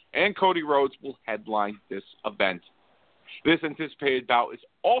Omega and Cody Rhodes will headline this event. This anticipated bout is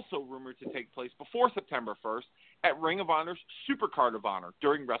also rumored to take place before September 1st at Ring of Honor's Supercard of Honor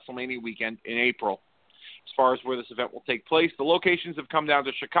during WrestleMania weekend in April. As far as where this event will take place, the locations have come down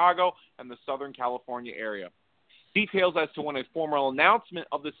to Chicago and the Southern California area. Details as to when a formal announcement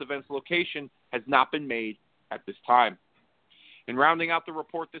of this event's location has not been made at this time. In rounding out the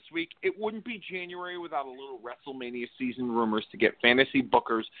report this week, it wouldn't be January without a little WrestleMania season rumors to get fantasy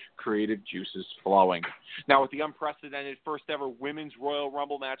bookers' creative juices flowing. Now, with the unprecedented first-ever Women's Royal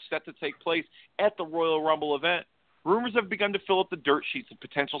Rumble match set to take place at the Royal Rumble event, rumors have begun to fill up the dirt sheets of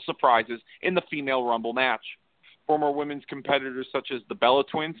potential surprises in the female Rumble match. Former women's competitors such as the Bella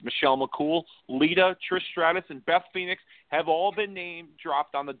Twins, Michelle McCool, Lita, Trish Stratus, and Beth Phoenix have all been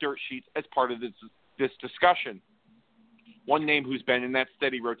dropped on the dirt sheets as part of this discussion. One name who's been in that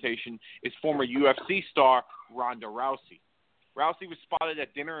steady rotation is former UFC star Ronda Rousey. Rousey was spotted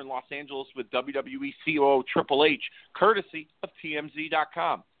at dinner in Los Angeles with WWE COO Triple H, courtesy of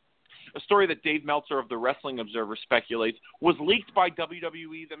TMZ.com. A story that Dave Meltzer of the Wrestling Observer speculates was leaked by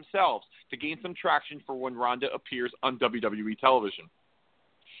WWE themselves to gain some traction for when Ronda appears on WWE television.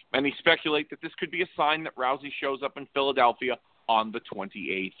 Many speculate that this could be a sign that Rousey shows up in Philadelphia on the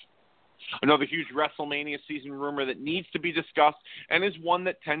 28th. Another huge WrestleMania season rumor that needs to be discussed and is one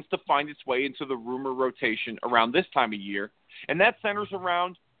that tends to find its way into the rumor rotation around this time of year, and that centers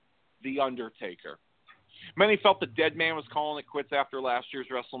around The Undertaker. Many felt the dead man was calling it quits after last year's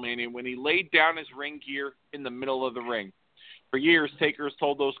WrestleMania when he laid down his ring gear in the middle of the ring. For years, Taker has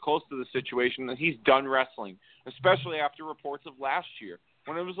told those close to the situation that he's done wrestling, especially after reports of last year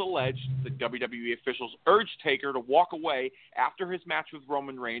when it was alleged that WWE officials urged Taker to walk away after his match with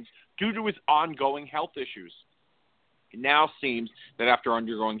Roman Reigns due to his ongoing health issues. It now seems that after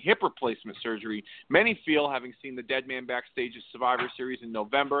undergoing hip replacement surgery, many feel, having seen the dead man backstage at Survivor Series in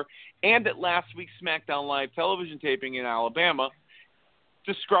November and at last week's SmackDown Live television taping in Alabama,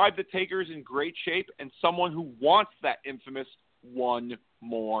 described the Taker as in great shape and someone who wants that infamous one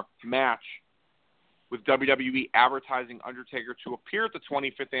more match. With WWE advertising Undertaker to appear at the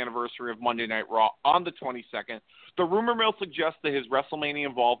 25th anniversary of Monday Night Raw on the 22nd, the rumor mill suggests that his WrestleMania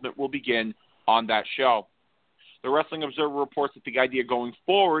involvement will begin on that show. The Wrestling Observer reports that the idea going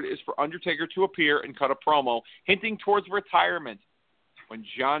forward is for Undertaker to appear and cut a promo hinting towards retirement, when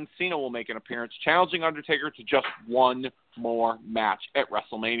John Cena will make an appearance challenging Undertaker to just one more match at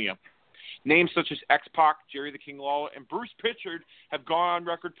WrestleMania. Names such as X-Pac, Jerry the King Lawler, and Bruce Pritchard have gone on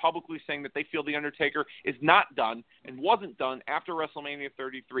record publicly saying that they feel The Undertaker is not done and wasn't done after WrestleMania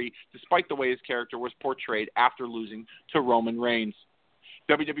 33, despite the way his character was portrayed after losing to Roman Reigns.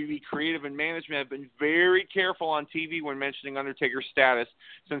 WWE creative and management have been very careful on TV when mentioning Undertaker's status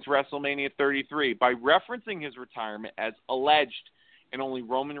since WrestleMania 33 by referencing his retirement as alleged, and only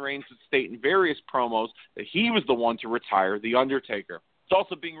Roman Reigns would state in various promos that he was the one to retire The Undertaker. It's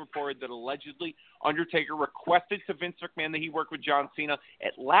also being reported that allegedly Undertaker requested to Vince McMahon that he work with John Cena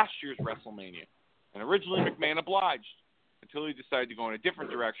at last year's WrestleMania, and originally McMahon obliged until he decided to go in a different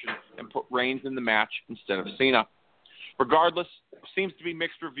direction and put Reigns in the match instead of Cena. Regardless, seems to be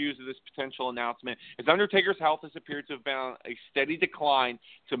mixed reviews of this potential announcement, as Undertaker's health has appeared to have been on a steady decline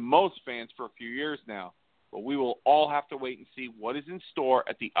to most fans for a few years now. But we will all have to wait and see what is in store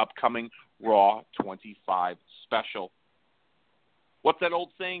at the upcoming Raw 25 special. What's that old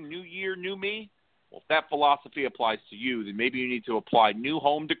saying, new year, new me? Well, if that philosophy applies to you, then maybe you need to apply new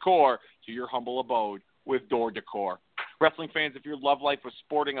home decor to your humble abode with Door Decor. Wrestling fans, if your love life was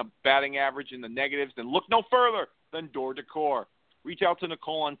sporting a batting average in the negatives, then look no further than Door Decor. Reach out to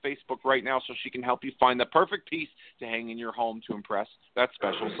Nicole on Facebook right now so she can help you find the perfect piece to hang in your home to impress that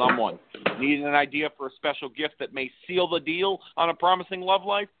special someone. Need an idea for a special gift that may seal the deal on a promising love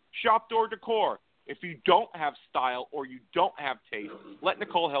life? Shop Door Decor. If you don't have style or you don't have taste, let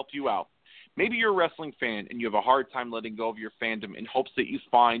Nicole help you out. Maybe you're a wrestling fan and you have a hard time letting go of your fandom in hopes that you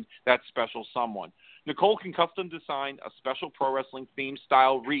find that special someone. Nicole can custom design a special pro wrestling theme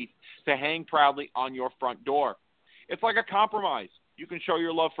style wreath to hang proudly on your front door. It's like a compromise. You can show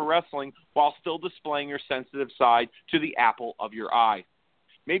your love for wrestling while still displaying your sensitive side to the apple of your eye.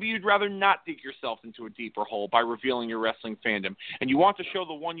 Maybe you'd rather not dig yourself into a deeper hole by revealing your wrestling fandom, and you want to show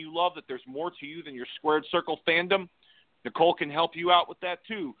the one you love that there's more to you than your squared circle fandom. Nicole can help you out with that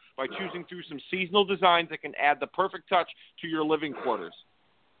too by choosing through some seasonal designs that can add the perfect touch to your living quarters.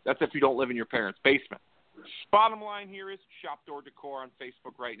 That's if you don't live in your parents' basement. Bottom line here is shop Door Decor on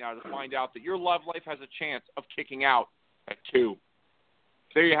Facebook right now to find out that your love life has a chance of kicking out at 2.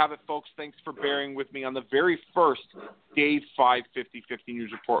 There you have it, folks. Thanks for bearing with me on the very first Dave 550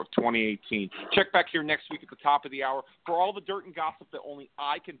 News Report of 2018. Check back here next week at the top of the hour for all the dirt and gossip that only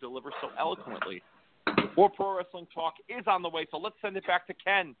I can deliver so eloquently. More Pro Wrestling Talk is on the way, so let's send it back to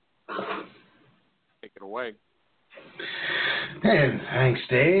Ken. Take it away. And thanks,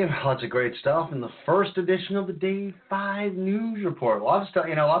 Dave. Lots of great stuff in the first edition of the Dave 5 News Report. Lots of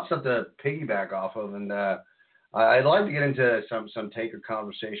stuff to piggyback off of, and I'd like to get into some Taker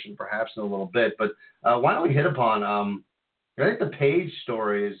conversation perhaps in a little bit, but why don't we hit upon, I think the Paige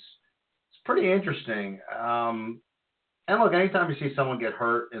story is pretty interesting. And look, anytime you see someone get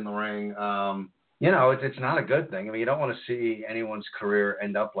hurt in the ring, it's not a good thing. I mean, you don't want to see anyone's career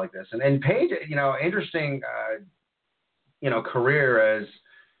end up like this. And Paige, interesting, career as,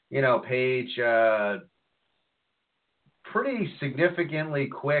 Paige, pretty significantly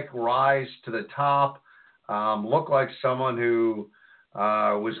quick rise to the top. Looked like someone who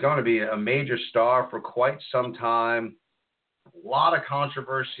was going to be a major star for quite some time. A lot of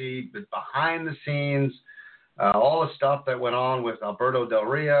controversy behind the scenes, all the stuff that went on with Alberto Del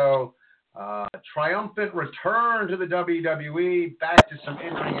Rio. Triumphant return to the WWE, back to some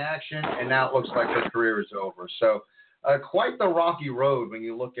in-ring action, and now it looks like her career is over. So quite the rocky road when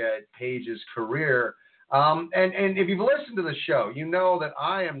you look at Paige's career. And if you've listened to the show, you know that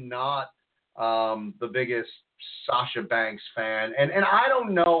I am not the biggest Sasha Banks fan, and I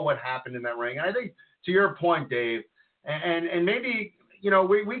don't know what happened in that ring. And I think, to your point, Dave, and maybe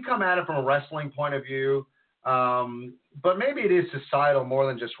we come at it from a wrestling point of view, but maybe it is societal more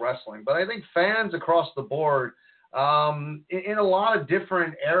than just wrestling. But I think fans across the board, in a lot of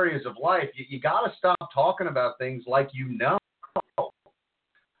different areas of life, you got to stop talking about things like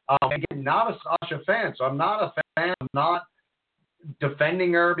Again, not a Sasha fan, so I'm not a fan. I'm not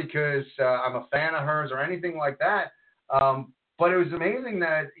defending her because I'm a fan of hers or anything like that. But it was amazing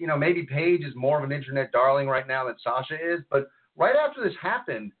that, maybe Paige is more of an internet darling right now than Sasha is. But right after this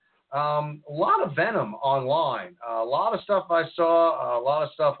happened, a lot of venom online, a lot of stuff I saw, a lot of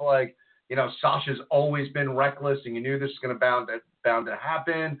stuff like, Sasha's always been reckless and you knew this was going to bound to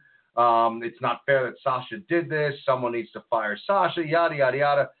happen. It's not fair that Sasha did this. Someone needs to fire Sasha, yada, yada,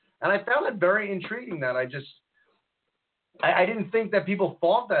 yada. And I found it very intriguing that I didn't think that people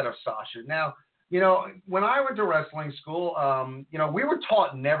thought that of Sasha. Now, when I went to wrestling school, we were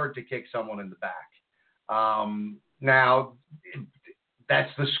taught never to kick someone in the back. Now,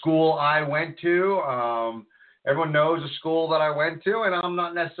 that's the school I went to. Everyone knows the school that I went to, and I'm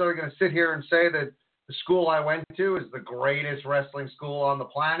not necessarily going to sit here and say that the school I went to is the greatest wrestling school on the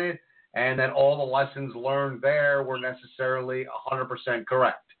planet, and that all the lessons learned there were necessarily 100%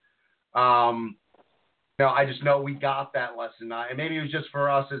 correct. I just know we got that lesson, and maybe it was just for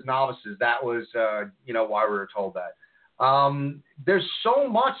us as novices. That was, why we were told that. There's so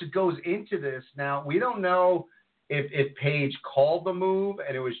much that goes into this. Now, we don't know if Paige called the move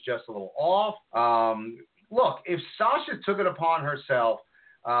and it was just a little off. Look, if Sasha took it upon herself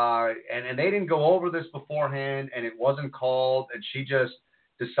and they didn't go over this beforehand and it wasn't called and she just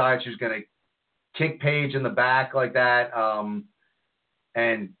decided she was going to kick Paige in the back like that,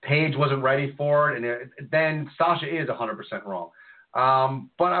 and Paige wasn't ready for it, then Sasha is 100% wrong.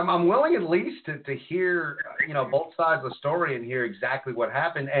 But I'm willing at least to hear, both sides of the story and hear exactly what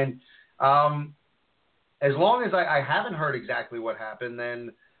happened. And as long as I haven't heard exactly what happened,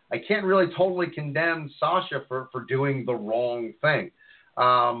 then I can't really totally condemn Sasha for doing the wrong thing.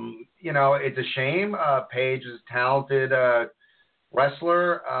 It's a shame. Paige is a talented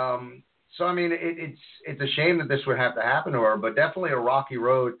wrestler. So, I mean, it's a shame that this would have to happen to her, but definitely a rocky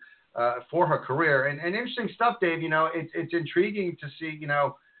road for her career. And interesting stuff, Dave. It's intriguing to see,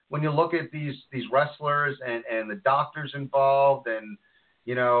 when you look at these wrestlers and the doctors involved and,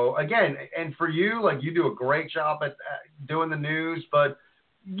 again, and for you, like, you do a great job at doing the news, but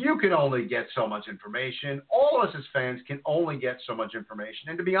you can only get so much information. All of us as fans can only get so much information.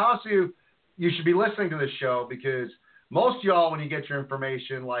 And to be honest with you, you should be listening to this show because most of y'all, when you get your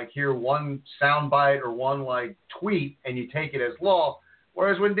information, like hear one soundbite or one like tweet and you take it as law.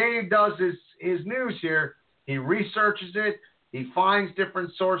 Whereas when Dave does his news here, he researches it. He finds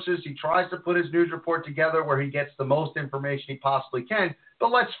different sources. He tries to put his news report together where he gets the most information he possibly can.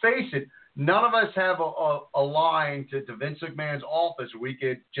 But let's face it, none of us have a line to Vince McMahon's office where we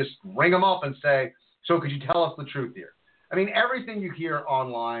could just ring him up and say, so could you tell us the truth here? I mean, everything you hear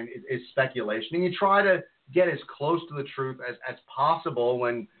online is speculation, and you try to get as close to the truth as possible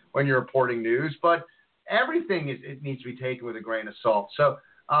when you're reporting news, but everything it needs to be taken with a grain of salt. So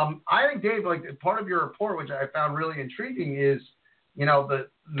I think, Dave, like part of your report, which I found really intriguing, is, the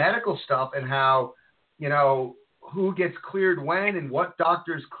medical stuff and how, who gets cleared when and what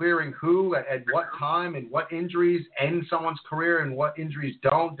doctors clearing who at what time and what injuries end someone's career and what injuries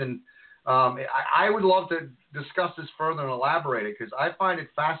don't. And I would love to discuss this further and elaborate it because I find it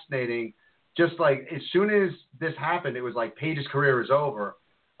fascinating. Just like as soon as this happened, it was like Paige's career is over.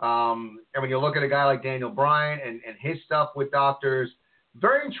 And when you look at a guy like Daniel Bryan and his stuff with doctors,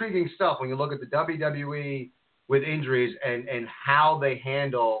 very intriguing stuff when you look at the WWE with injuries and how they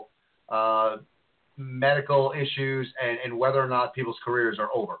handle medical issues and whether or not people's careers are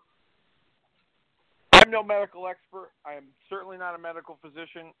over. I'm no medical expert. I am certainly not a medical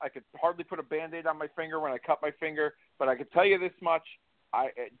physician. I could hardly put a Band-Aid on my finger when I cut my finger, but I can tell you this much.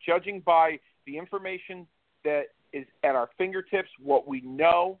 Judging by the information that is at our fingertips, what we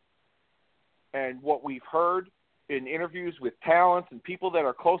know and what we've heard in interviews with talents and people that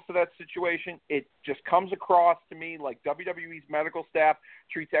are close to that situation, it just comes across to me like WWE's medical staff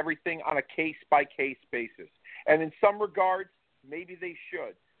treats everything on a case-by-case basis. And in some regards, maybe they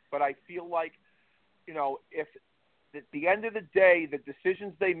should. But I feel like, if at the end of the day, the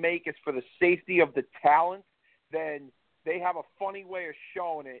decisions they make is for the safety of the talent, then they have a funny way of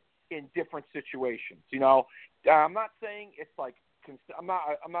showing it in different situations. I'm not saying it's like I'm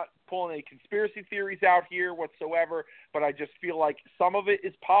not pulling any conspiracy theories out here whatsoever, but I just feel like some of it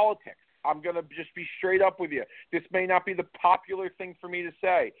is politics. I'm going to just be straight up with you. This may not be the popular thing for me to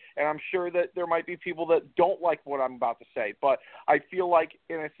say, and I'm sure that there might be people that don't like what I'm about to say, but I feel like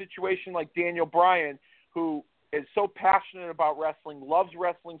in a situation like Daniel Bryan, who is so passionate about wrestling, loves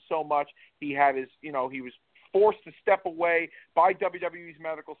wrestling so much, he had his, he was forced to step away by WWE's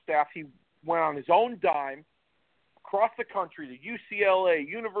medical staff. He went on his own dime across the country to UCLA,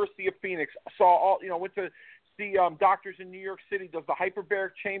 University of Phoenix, went to see doctors in New York City, does the hyperbaric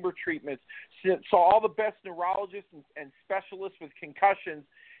chamber treatments, saw all the best neurologists and specialists with concussions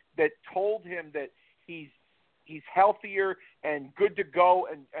that told him that he's healthier and good to go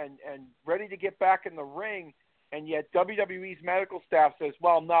and ready to get back in the ring, and yet WWE's medical staff says,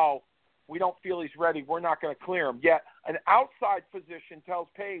 well, no, we don't feel he's ready. We're not going to clear him. Yet an outside physician tells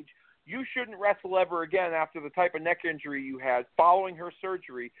Paige, you shouldn't wrestle ever again after the type of neck injury you had following her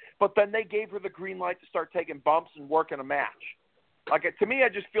surgery. But then they gave her the green light to start taking bumps and working a match. Like, to me, I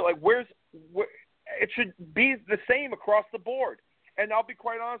just feel like it should be the same across the board. And I'll be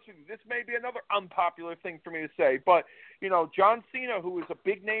quite honest with you, this may be another unpopular thing for me to say, but, John Cena, who is a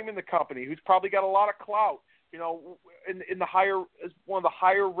big name in the company, who's probably got a lot of clout, in the higher, as one of the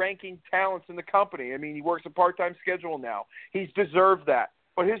higher ranking talents in the company. I mean, he works a part-time schedule now. He's deserved that.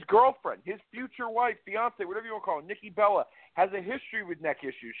 But his girlfriend, his future wife, fiance, whatever you want to call her, Nikki Bella, has a history with neck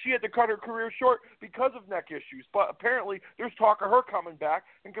issues. She had to cut her career short because of neck issues. But apparently there's talk of her coming back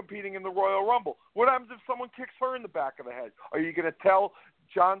and competing in the Royal Rumble. What happens if someone kicks her in the back of the head? Are you going to tell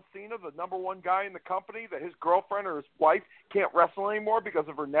John Cena, the number one guy in the company, that his girlfriend or his wife can't wrestle anymore because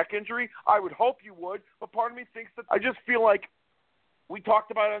of her neck injury? I would hope you would, but part of me thinks that I just feel like we talked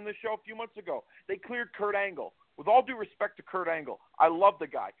about it on this show a few months ago. They cleared Kurt Angle. With all due respect to Kurt Angle, I love the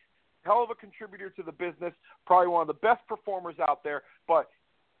guy. Hell of a contributor to the business, probably one of the best performers out there. But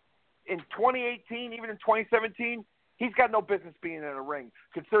in 2018, even in 2017, he's got no business being in a ring,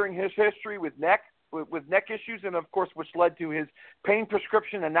 considering his history with neck with neck issues, and of course, which led to his pain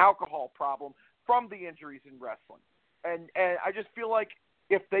prescription and alcohol problem from the injuries in wrestling. And I just feel like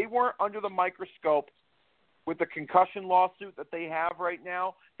if they weren't under the microscope with the concussion lawsuit that they have right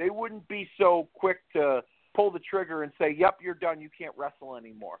now, they wouldn't be so quick to pull the trigger and say, yep, you're done, you can't wrestle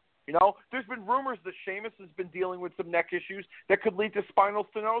anymore. You know, there's been rumors that Sheamus has been dealing with some neck issues that could lead to spinal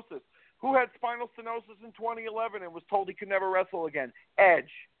stenosis. Who had spinal stenosis in 2011 and was told he could never wrestle again?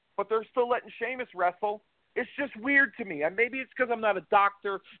 Edge. But they're still letting Sheamus wrestle. It's just weird to me. And maybe it's because I'm not a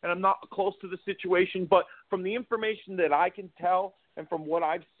doctor and I'm not close to the situation, but from the information that I can tell and from what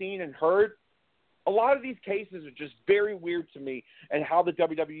I've seen and heard, a lot of these cases are just very weird to me and how the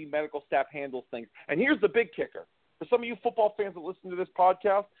WWE medical staff handles things. And here's the big kicker. For some of you football fans that listen to this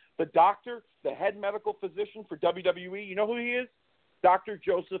podcast, the doctor, the head medical physician for WWE, you know who he is? Dr.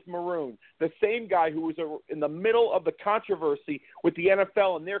 Joseph Maroon, the same guy who was in the middle of the controversy with the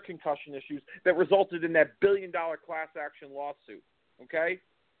NFL and their concussion issues that resulted in that $1 billion class action lawsuit. Okay?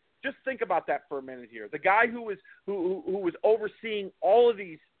 Just think about that for a minute here. The guy who was overseeing all of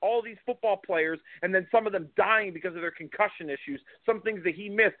these football players, and then some of them dying because of their concussion issues, some things that he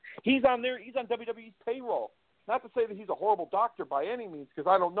missed. He's on WWE's payroll. Not to say that he's a horrible doctor by any means, because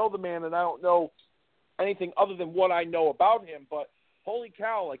I don't know the man and I don't know anything other than what I know about him. But holy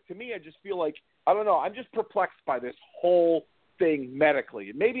cow, like, to me, I just feel like, I don't know, I'm just perplexed by this whole thing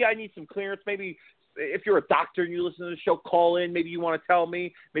medically. Maybe I need some clearance. Maybe if you're a doctor and you listen to the show, call in. Maybe you want to tell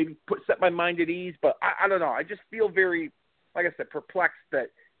me. Maybe set my mind at ease. But I don't know. I just feel very, like I said, perplexed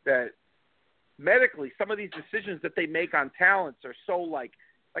that medically some of these decisions that they make on talents are so, like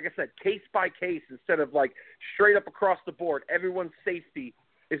I said, case by case instead of like straight up across the board. Everyone's safety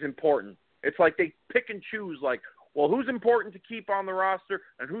is important. It's like they pick and choose, like, well, who's important to keep on the roster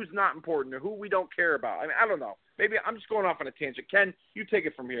and who's not important or who we don't care about. I mean, I don't know. Maybe I'm just going off on a tangent. Ken, you take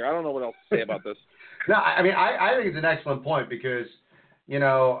it from here. I don't know what else to say about this. No, I mean, I think it's an excellent point because, you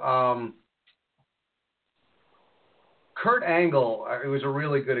know, Kurt Angle, it was a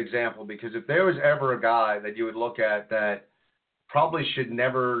really good example because if there was ever a guy that you would look at that probably should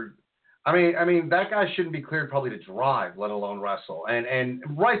never – I mean, that guy shouldn't be cleared probably to drive, let alone wrestle. And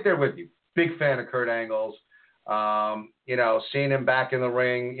right there with you. Big fan of Kurt Angle's. You know, seeing him back in the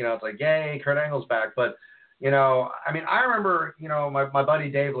ring, you know, it's like, yay, Kurt Angle's back. But, you know, I mean, I remember, you know, my buddy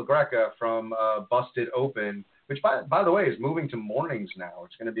Dave LaGreca from Busted Open, which, by the way, is moving to mornings now.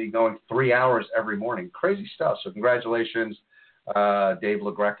 It's going to be going 3 hours every morning. Crazy stuff. So congratulations, Dave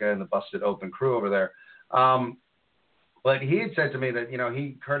LaGreca and the Busted Open crew over there. But he had said to me that, you know,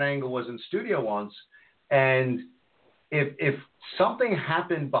 Kurt Angle was in studio once, and if something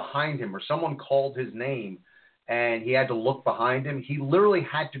happened behind him or someone called his name and he had to look behind him, he literally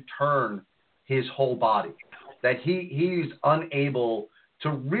had to turn his whole body, that he's unable to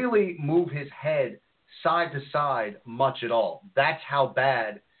really move his head side to side much at all. That's how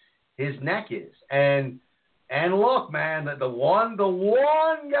bad his neck is. And look, man, the one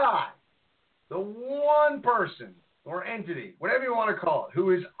guy, the one person or entity, whatever you want to call it,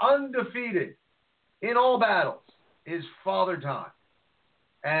 who is undefeated in all battles is Father Time.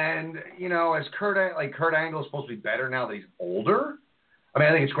 And, you know, as Kurt Angle is supposed to be better now that he's older. I mean,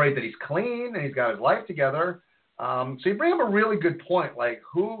 I think it's great that he's clean and he's got his life together. So you bring up a really good point.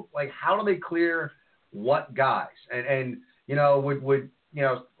 How do they clear what guys? And you know, would you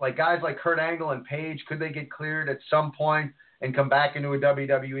know, like guys like Kurt Angle and Paige, could they get cleared at some point and come back into a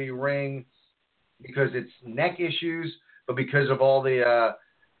WWE ring because it's neck issues, but because of all the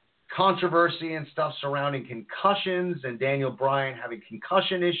controversy and stuff surrounding concussions and Daniel Bryan having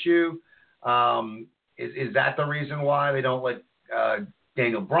concussion issue. Is that the reason why they don't let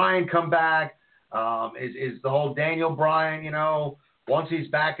Daniel Bryan come back? Is the whole Daniel Bryan, you know, once he's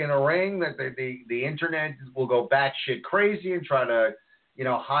back in a ring, that the internet will go batshit crazy and try to, you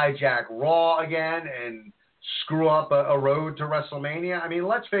know, hijack Raw again and screw up a road to WrestleMania? I mean,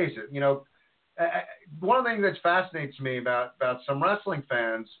 let's face it, you know, one of the things that fascinates me about some wrestling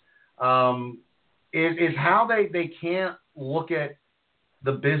fans is how they can't look at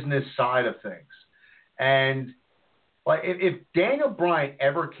the business side of things. And like if Daniel Bryan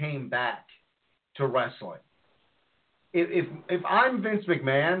ever came back to wrestling, if I'm Vince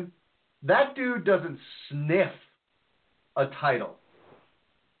McMahon, that dude doesn't sniff a title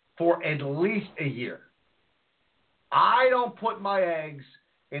for at least a year. I don't put my eggs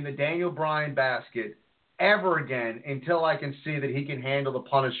in the Daniel Bryan basket ever again until I can see that he can handle the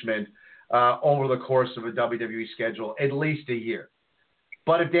punishment over the course of a WWE schedule, at least a year.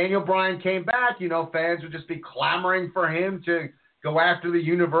 But if Daniel Bryan came back, you know, fans would just be clamoring for him to go after the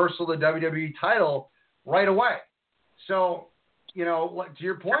Universal, the WWE title right away. So to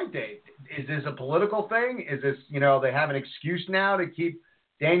your point, Dave, is this a political thing? Is this, they have an excuse now to keep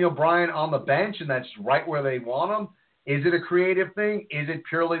Daniel Bryan on the bench and that's right where they want him? Is it a creative thing? Is it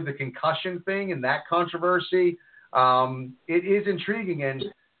purely the concussion thing and that controversy? It is intriguing. And,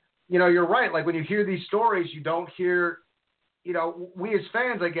 you're right. Like when you hear these stories, you don't hear, we as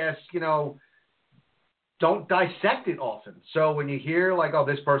fans, I guess, don't dissect it often. So when you hear like, oh,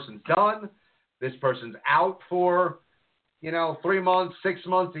 this person's done, this person's out for, 3 months, 6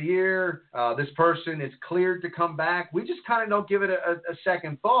 months, a year, this person is cleared to come back, we just kind of don't give it a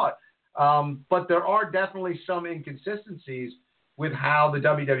second thought. But there are definitely some inconsistencies with how the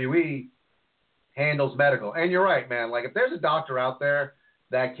WWE handles medical. And you're right, man. Like if there's a doctor out there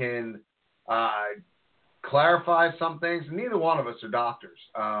that can clarify some things, neither one of us are doctors.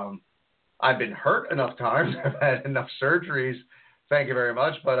 I've been hurt enough times. I've had enough surgeries. Thank you very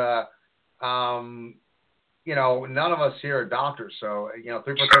much. But, none of us here are doctors. So,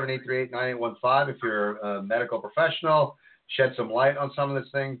 347-838-9815 if you're a medical professional, shed some light on some of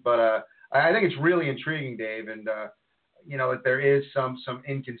this thing. But I think it's really intriguing, Dave. And, that there is some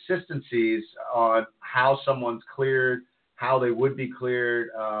inconsistencies on how someone's cleared, how they would be cleared,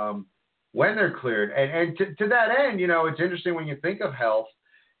 when they're cleared. And to that end, it's interesting when you think of health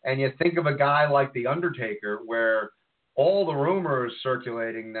and you think of a guy like The Undertaker, where all the rumors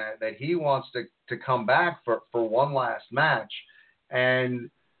circulating that he wants to come back for one last match. And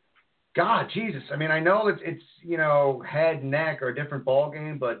God, Jesus, I mean, I know it's head, neck, or a different ball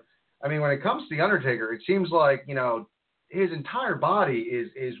game, but I mean, when it comes to The Undertaker, it seems like, his entire body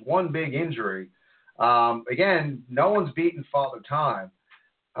is one big injury. Again, no one's beaten Father Time.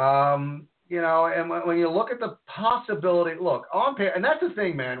 And when you look at the possibility, look, on paper, and that's the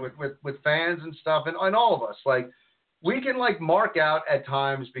thing, man, with fans and stuff, and all of us, like, we can, like, mark out at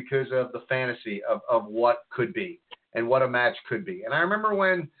times because of the fantasy of what could be and what a match could be. And I remember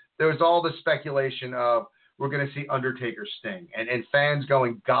when there was all this speculation of we're going to see Undertaker Sting, and fans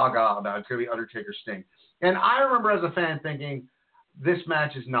going gaga about it's going to be Undertaker Sting. And I remember as a fan thinking, this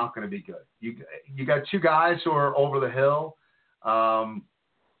match is not going to be good. You got two guys who are over the hill,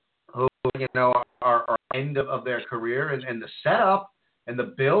 who are end of their career, and the setup and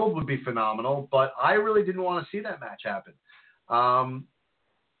the build would be phenomenal. But I really didn't want to see that match happen.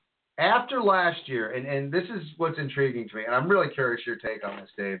 After last year, and this is what's intriguing to me, and I'm really curious your take on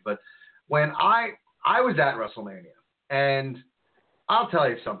this, Dave. But when I was at WrestleMania, and I'll tell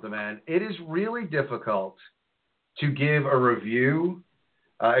you something, man, it is really difficult to give a review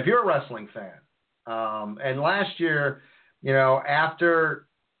if you're a wrestling fan. And last year, after,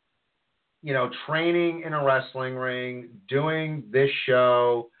 training in a wrestling ring, doing this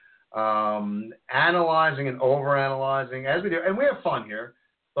show, analyzing and overanalyzing as we do, and we have fun here,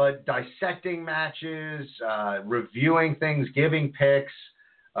 but dissecting matches, reviewing things, giving picks,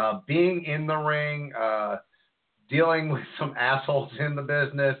 being in the ring, dealing with some assholes in the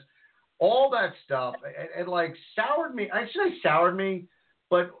business, all that stuff, it like soured me. I should say soured me,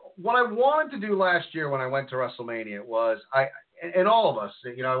 but what I wanted to do last year when I went to WrestleMania was and all of us,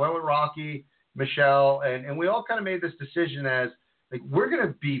 I went with Rocky, Michelle, and we all kind of made this decision as, like, we're going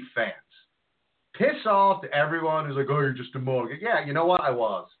to be fans. Piss off to everyone who's like, oh, you're just a mark. Yeah, you know what? I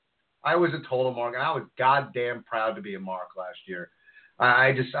was a total mark, and I was goddamn proud to be a mark last year.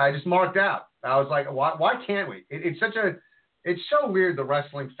 I just marked out. I was like, why can't we? It's so weird, the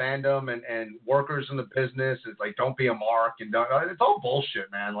wrestling fandom and workers in the business. It's like, don't be a mark, and it's all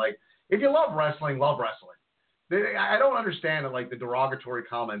bullshit, man. Like, if you love wrestling, love wrestling. I don't understand it, like the derogatory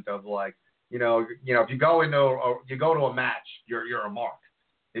comment of like, if you go to a match, you're a mark.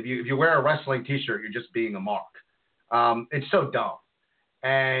 If you wear a wrestling T-shirt, you're just being a mark. It's so dumb.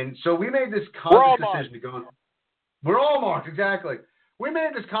 And so we made this conscious decision to go. We're all marks, exactly. We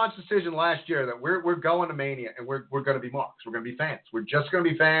made this conscious decision last year that we're going to Mania and we're going to be marks. We're going to be fans. We're just going to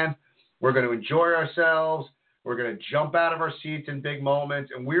be fans. We're going to enjoy ourselves. We're going to jump out of our seats in big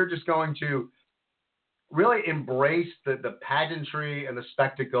moments, and we're just going to really embrace the pageantry and the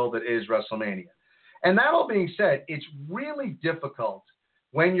spectacle that is WrestleMania. And that all being said, it's really difficult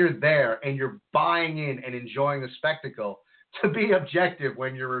when you're there and you're buying in and enjoying the spectacle to be objective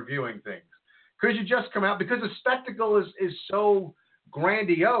when you're reviewing things. Because you just come out, because the spectacle is so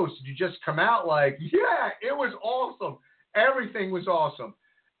grandiose, you just come out like, yeah, it was awesome. Everything was awesome.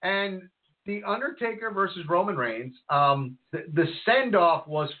 And The Undertaker versus Roman Reigns, the send-off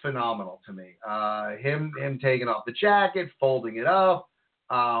was phenomenal to me. Him taking off the jacket, folding it up.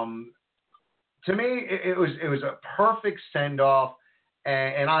 To me, it was a perfect send-off,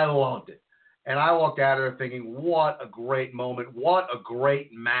 and I loved it. And I walked out of there thinking, what a great moment. What a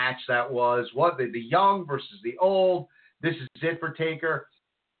great match that was. What the young versus the old. this is it for Taker.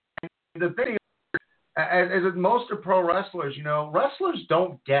 And the thing is, as most of pro wrestlers, wrestlers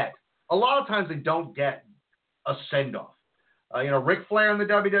don't get, a lot of times they don't get a send-off. Ric Flair in the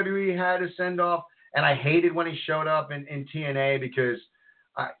WWE had a send-off, and I hated when he showed up in TNA because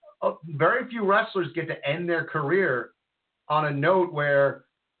very few wrestlers get to end their career on a note where,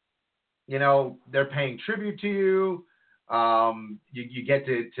 they're paying tribute to you. You get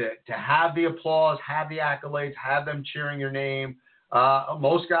to have the applause, have the accolades, have them cheering your name.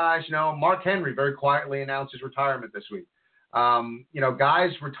 Most guys, Mark Henry very quietly announced his retirement this week.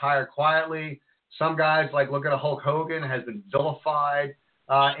 Guys retire quietly. Some guys, look at a Hulk Hogan, has been vilified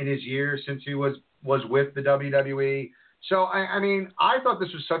in his years since he was with the WWE. So, I thought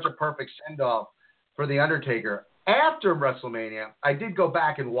this was such a perfect send-off for The Undertaker. After WrestleMania, I did go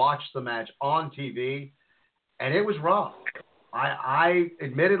back and watch the match on TV, and it was rough. I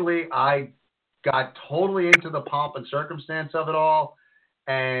admittedly, I got totally into the pomp and circumstance of it all,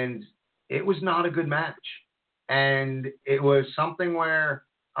 and it was not a good match. And it was something where,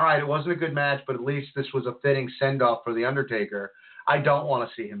 all right, it wasn't a good match, but at least this was a fitting send-off for The Undertaker. I don't want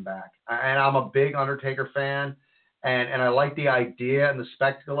to see him back. And I'm a big Undertaker fan, and I like the idea and the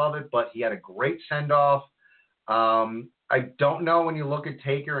spectacle of it, but he had a great send-off. I don't know, when you look at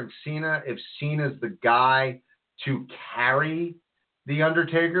Taker and Cena, if Cena's the guy to carry The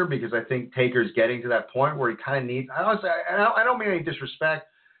Undertaker, because I think Taker's getting to that point where he kind of needs, I don't mean any disrespect,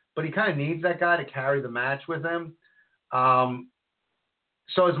 but he kind of needs that guy to carry the match with him.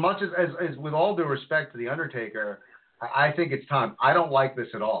 So as much as with all due respect to The Undertaker, I think it's time. I don't like this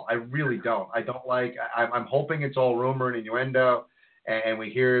at all. I really don't. I'm hoping it's all rumor and innuendo, and we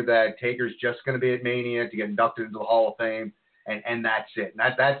hear that Taker's just going to be at Mania to get inducted into the Hall of Fame, and that's it.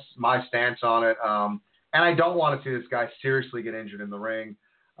 And that's my stance on it. And I don't want to see this guy seriously get injured in the ring.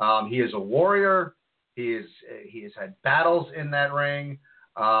 He is a warrior. He has had battles in that ring.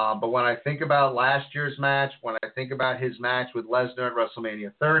 But when I think about last year's match, when I think about his match with Lesnar at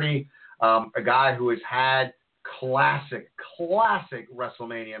WrestleMania 30, a guy who has had classic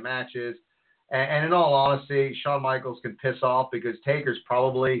WrestleMania matches, and in all honesty, Shawn Michaels can piss off because Taker's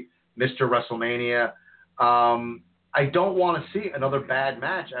probably Mr. WrestleMania. I don't want to see another bad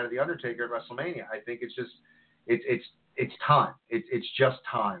match out of The Undertaker at WrestleMania. I think it's just, it's time. It's just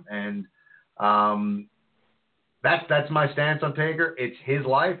time. And that's my stance on Taker. It's his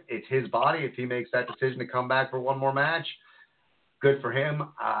life. It's his body. If he makes that decision to come back for one more match, good for him.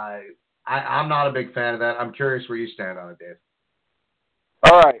 I'm not a big fan of that. I'm curious where you stand on it, Dave.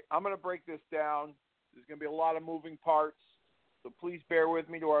 All right. I'm going to break this down. There's going to be a lot of moving parts, so please bear with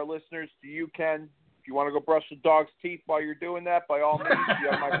me. To our listeners, to you, Ken, if you want to go brush the dog's teeth while you're doing that, by all means, you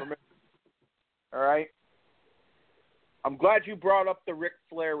have my permission. All right? I'm glad you brought up the Ric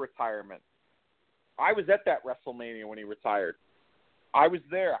Flair retirement. I was at that WrestleMania when he retired. I was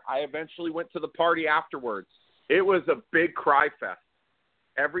there. I eventually went to the party afterwards. It was a big cry fest.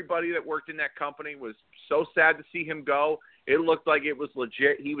 Everybody that worked in that company was so sad to see him go. It looked like it was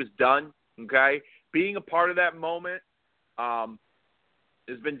legit. He was done, okay? Being a part of that moment,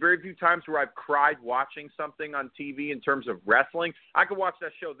 there's been very few times where I've cried watching something on TV in terms of wrestling. I could watch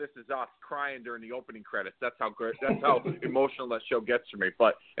that show, This Is Us, crying during the opening credits. That's how good. That's how emotional that show gets for me.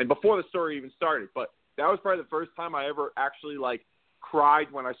 And before the story even started. But that was probably the first time I ever actually cried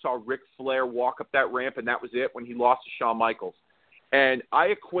when I saw Ric Flair walk up that ramp, and that was it, when he lost to Shawn Michaels. And I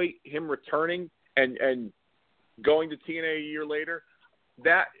equate him returning and going to TNA a year later.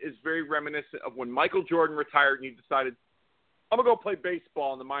 That is very reminiscent of when Michael Jordan retired and he decided, I'm going to go play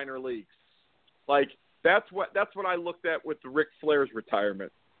baseball in the minor leagues. That's what I looked at with the Ric Flair's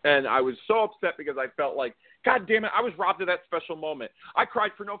retirement. And I was so upset because I felt like, God damn it, I was robbed of that special moment. I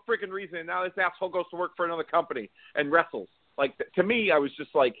cried for no freaking reason, and now this asshole goes to work for another company and wrestles. To me, I was just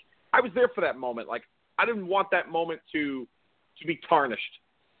I was there for that moment. I didn't want that moment to be tarnished.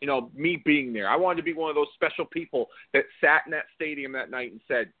 Me being there. I wanted to be one of those special people that sat in that stadium that night and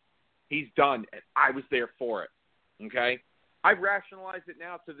said, he's done, and I was there for it. Okay? I've rationalized it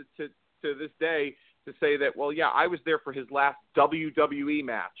now to this day to say that, well, yeah, I was there for his last WWE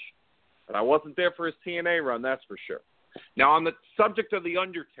match, but I wasn't there for his TNA run, that's for sure. Now, on the subject of The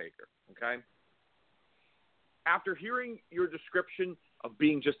Undertaker, okay, after hearing your description of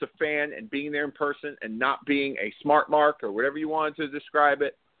being just a fan and being there in person and not being a smart mark or whatever you wanted to describe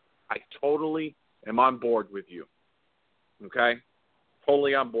it, I totally am on board with you, okay?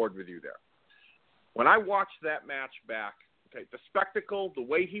 Totally on board with you there. When I watched that match back, okay, the spectacle, the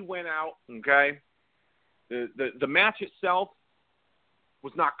way he went out, okay, the match itself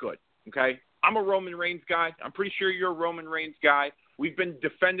was not good, okay? I'm a Roman Reigns guy. I'm pretty sure you're a Roman Reigns guy. We've been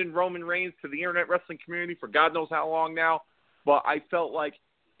defending Roman Reigns to the internet wrestling community for God knows how long now, but I felt like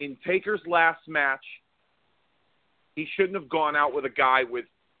in Taker's last match, he shouldn't have gone out with a guy with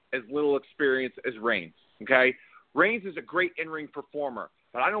as little experience as Reigns, okay? Reigns is a great in-ring performer,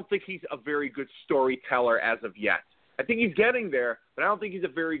 but I don't think he's a very good storyteller as of yet. I think he's getting there, but I don't think he's a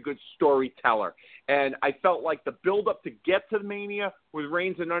very good storyteller. And I felt like the build-up to get to Mania with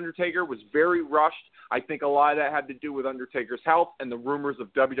Reigns and Undertaker was very rushed. I think a lot of that had to do with Undertaker's health and the rumors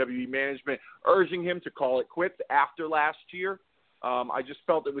of WWE management urging him to call it quits after last year. I just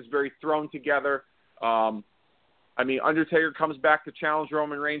felt it was very thrown together. Undertaker comes back to challenge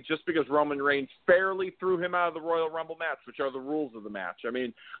Roman Reigns just because Roman Reigns fairly threw him out of the Royal Rumble match, which are the rules of the match.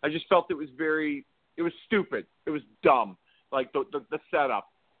 I just felt it was stupid. It was dumb. Like the setup.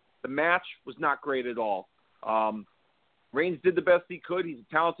 The match was not great at all. Reigns did the best he could. He's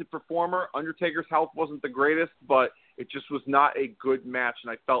a talented performer. Undertaker's health wasn't the greatest, but it just was not a good match.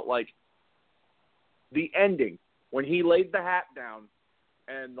 And I felt like the ending, when he laid the hat down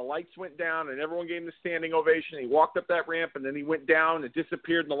and the lights went down and everyone gave him the standing ovation, he walked up that ramp and then he went down and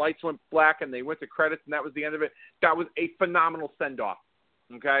disappeared and the lights went black and they went to credits and that was the end of it. That was a phenomenal send-off,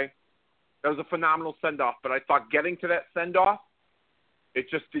 okay? That was a phenomenal send-off, but I thought getting to that send-off, it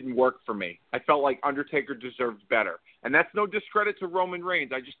just didn't work for me. I felt like Undertaker deserved better. And that's no discredit to Roman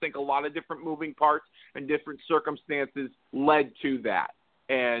Reigns. I just think a lot of different moving parts and different circumstances led to that.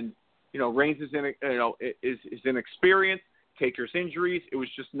 And, Reigns is inexperienced, Taker's injuries. It was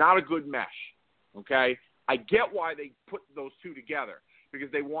just not a good mesh, okay? I get why they put those two together, because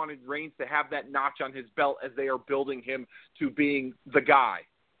they wanted Reigns to have that notch on his belt as they are building him to being the guy,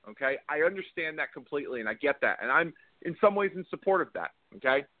 okay? I understand that completely, and I get that. And I'm, in some ways, in support of that,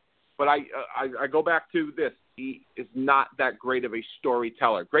 okay? But I go back to this. He is not that great of a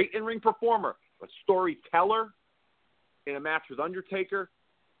storyteller. Great in-ring performer, but storyteller in a match with Undertaker,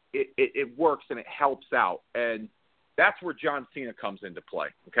 it works and it helps out. And that's where John Cena comes into play,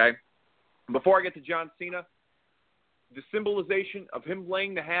 okay? Before I get to John Cena, the symbolization of him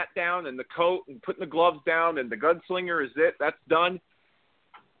laying the hat down and the coat and putting the gloves down and the gunslinger is it, that's done,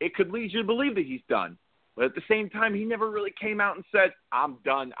 it could lead you to believe that he's done. But at the same time, he never really came out and said, I'm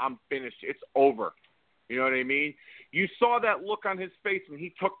done, I'm finished, it's over. You know what I mean? You saw that look on his face when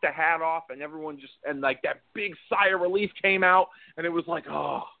he took the hat off and everyone just, and like that big sigh of relief came out and it was like,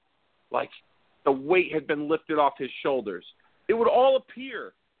 oh, like the weight had been lifted off his shoulders. It would all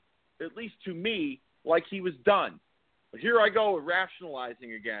appear, at least to me, like he was done. But here I go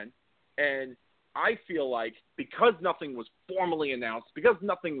rationalizing again, and I feel like because nothing was formally announced, because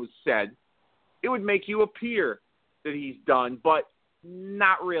nothing was said, it would make you appear that he's done, but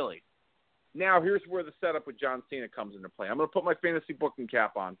not really. Now, here's where the setup with John Cena comes into play. I'm going to put my fantasy booking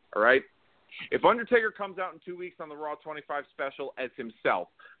cap on, all right? If Undertaker comes out in 2 weeks on the Raw 25 special as himself,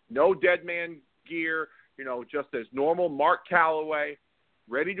 no dead man gear, just as normal Mark Calloway,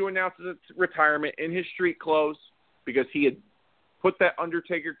 ready to announce his retirement in his street clothes because he had put that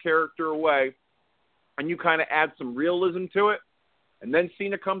Undertaker character away, and you kind of add some realism to it, and then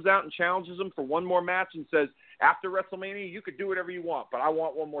Cena comes out and challenges him for one more match and says, after WrestleMania, you could do whatever you want, but I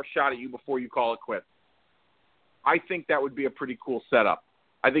want one more shot at you before you call it quits. I think that would be a pretty cool setup.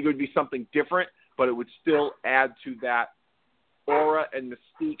 I think it would be something different, but it would still add to that aura and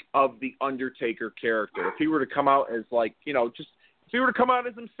mystique of the Undertaker character. If he were to come out as if he were to come out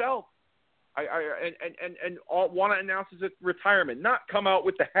as himself, and want to announce his retirement, not come out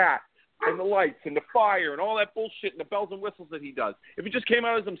with the hat and the lights and the fire and all that bullshit and the bells and whistles that he does. If he just came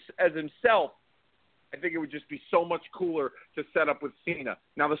out as himself, I think it would just be so much cooler to set up with Cena.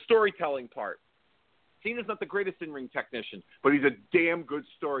 Now, the storytelling part. Cena's not the greatest in-ring technician, but he's a damn good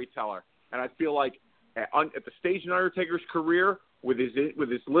storyteller. And I feel like at the stage in Undertaker's career, with his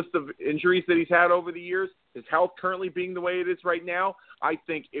list of injuries that he's had over the years, his health currently being the way it is right now, I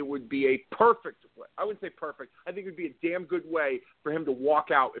think it would be a perfect way. I wouldn't say perfect. I think it would be a damn good way for him to walk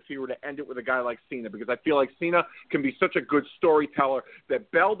out if he were to end it with a guy like Cena, because I feel like Cena can be such a good storyteller that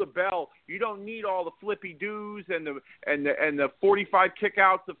bell to bell, you don't need all the flippy doos and the 45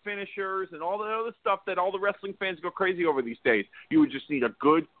 kickouts, the finishers, and all the other stuff that all the wrestling fans go crazy over these days. You would just need a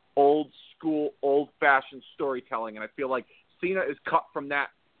good old school, old-fashioned storytelling, and I feel like Cena is cut from that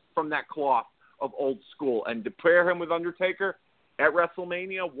cloth of old school. And to pair him with Undertaker at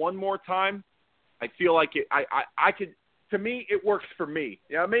WrestleMania one more time, I feel like I could. To me, it works for me.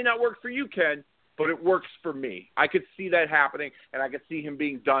 Yeah, it may not work for you, Ken, but it works for me. I could see that happening, and I could see him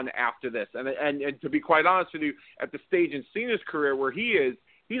being done after this. And to be quite honest with you, at the stage in Cena's career where he is,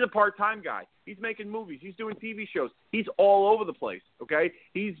 he's a part-time guy. He's making movies. He's doing TV shows. He's all over the place. Okay,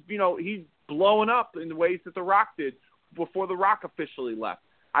 he's blowing up in the ways that The Rock did before The Rock officially left.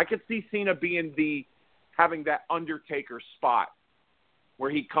 I could see Cena having that Undertaker spot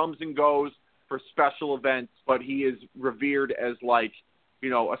where he comes and goes for special events, but he is revered as like, you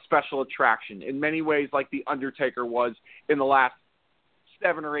know, a special attraction in many ways, like the Undertaker was in the last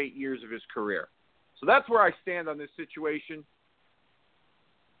 7 or 8 years of his career. So that's where I stand on this situation.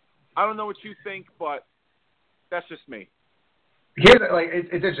 I don't know what you think, but that's just me. It's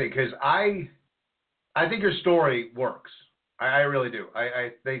interesting because I think your story works. I really do.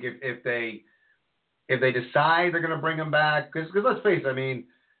 I think if they decide they're going to bring him back, because let's face it, I mean,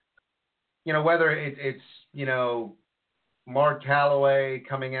 you know, whether it's you know, Mark Calloway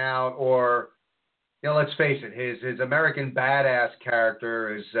coming out or, you know, let's face it, his American Badass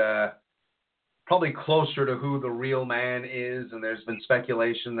character is probably closer to who the real man is, and there's been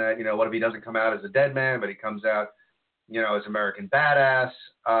speculation that, you know, what if he doesn't come out as a dead man, but he comes out, you know, as American Badass.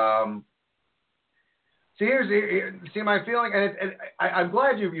 See my feeling, and I'm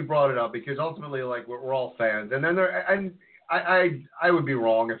glad you brought it up because ultimately, like, we're all fans, and then I would be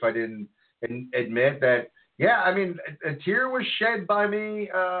wrong if I didn't admit that. Yeah, I mean, a tear was shed by me,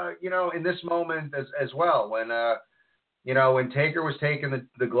 you know, in this moment as well when, you know, when Taker was taking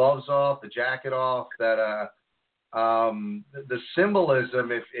the gloves off, the jacket off, that the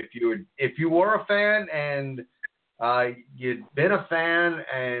symbolism. If you were a fan and you'd been a fan,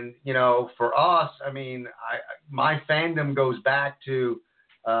 and, you know, for us, I mean, my fandom goes back to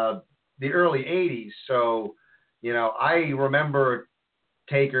the early 80s. So, you know, I remember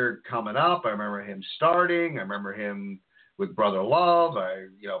Taker coming up. I remember him starting. I remember him with Brother Love.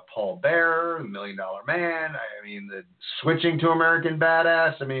 Paul Bearer, the $1 Million Man. I mean, the switching to American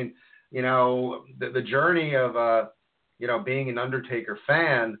Badass. I mean, you know, the journey of, you know, being an Undertaker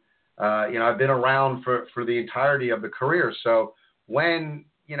fan. You know, I've been around for the entirety of the career. So when,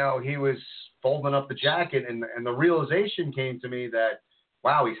 you know, he was folding up the jacket and the realization came to me that,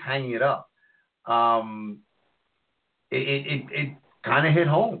 wow, he's hanging it up. It kind of hit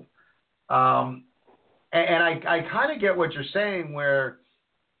home. And I kind of get what you're saying where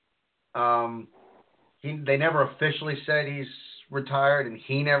they never officially said he's retired and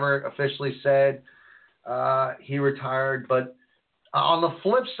he never officially said he retired. But on the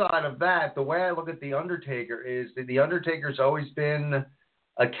flip side of that, the way I look at The Undertaker is that The Undertaker's always been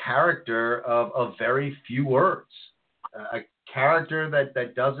a character of very few words, a character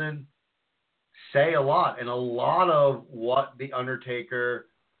that doesn't say a lot. And a lot of what The Undertaker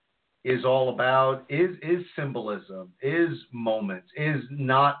is all about is symbolism, is moments, is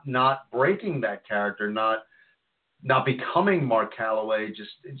not breaking that character, not becoming Mark Calloway,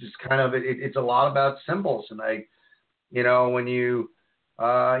 just kind of, it's a lot about symbols. And you know, when you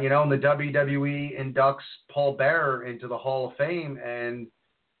know, the WWE inducts Paul Bearer into the Hall of Fame and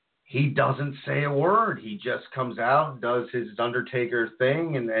he doesn't say a word. He just comes out, does his Undertaker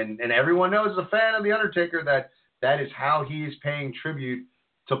thing, and everyone knows, as a fan of The Undertaker, that is how he is paying tribute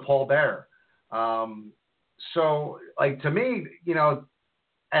to Paul Bearer. So, like, to me, you know,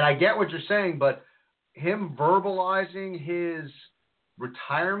 and I get what you're saying, but him verbalizing his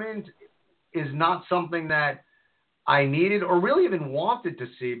retirement is not something that I needed or really even wanted to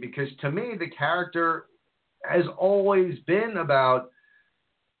see, because to me, the character has always been about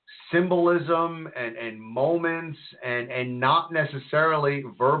symbolism and moments and not necessarily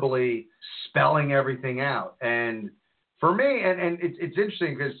verbally spelling everything out. And for me, and it's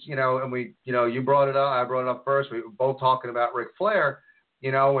interesting because, you know, and we, you know, you brought it up, I brought it up first. We were both talking about Ric Flair.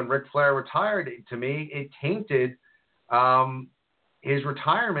 You know, when Ric Flair retired, to me, it tainted his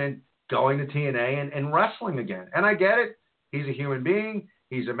retirement going to TNA and wrestling again. And I get it. He's a human being.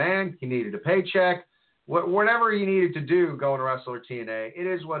 He's a man. He needed a paycheck. Whatever he needed to do going to wrestle or TNA, it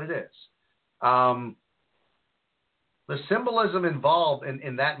is what it is. The symbolism involved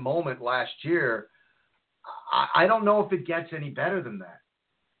in that moment last year, I don't know if it gets any better than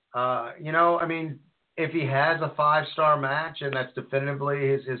that. You know, I mean, if he has a 5-star match and that's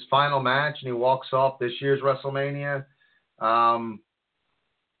definitively his final match and he walks off this year's WrestleMania,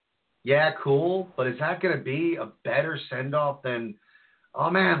 yeah, cool. But is that going to be a better send-off than,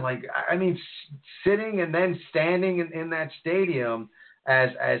 oh man, like, I mean, sitting and then standing in that stadium as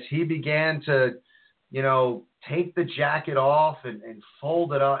he began to, you know, take the jacket off and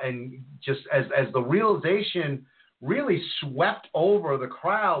fold it up, and just as the realization really swept over the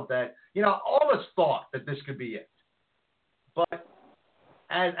crowd that, you know, all of us thought that this could be it. But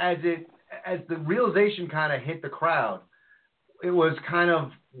as the realization kind of hit the crowd, it was kind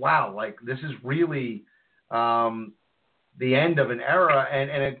of, wow, like, this is really the end of an era.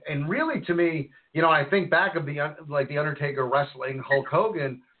 And really, to me, you know, I think back of the Undertaker wrestling Hulk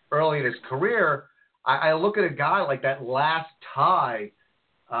Hogan early in his career. I look at a guy like that last tie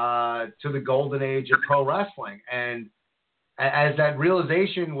to the golden age of pro wrestling. And as that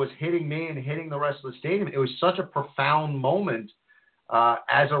realization was hitting me and hitting the rest of the stadium, it was such a profound moment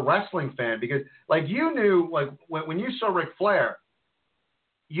as a wrestling fan, because like you knew, like when you saw Ric Flair,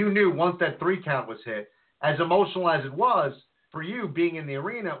 you knew once that 3 count was hit, as emotional as it was for you being in the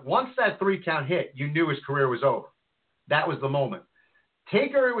arena, once that 3 count hit, you knew his career was over. That was the moment.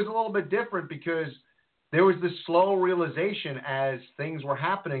 Taker, it was a little bit different because there was this slow realization as things were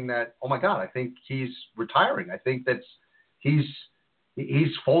happening that, oh my God, I think he's retiring. I think he's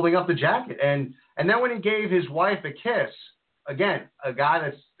folding up the jacket. And then when he gave his wife a kiss, again, a guy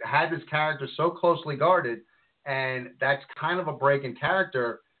that's had this character so closely guarded, and that's kind of a break in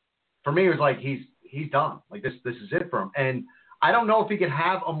character. For me, it was like he's done. Like this is it for him. And I don't know if he could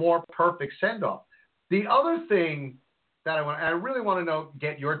have a more perfect send-off. The other thing that I really want to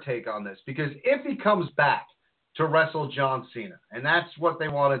get your take on this, because if he comes back to wrestle John Cena, and that's what they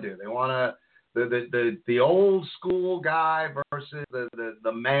want to do, they want to the old school guy versus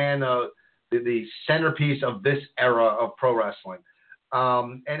the man of the centerpiece of this era of pro wrestling,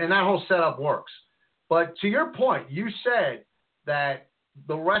 and that whole setup works. But to your point, you said that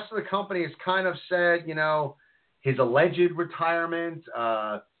the rest of the company has kind of said, his alleged retirement.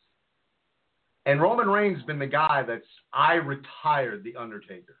 And Roman Reigns has been the guy I retired The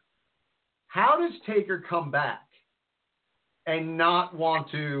Undertaker. How does Taker come back and not want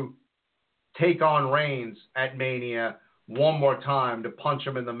to take on Reigns at Mania one more time to punch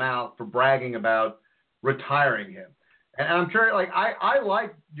him in the mouth for bragging about retiring him? And I'm curious, like, I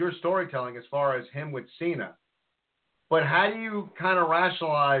like your storytelling as far as him with Cena. But how do you kind of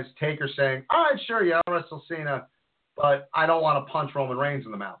rationalize Taker saying, all right, sure, yeah, I'll wrestle Cena, but I don't want to punch Roman Reigns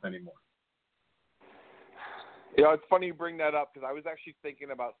in the mouth anymore? It's funny you bring that up because I was actually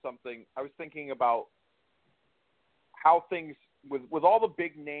thinking about something. I was thinking about how things, with all the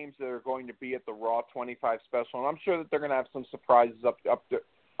big names that are going to be at the Raw 25 special, and I'm sure that they're going to have some surprises up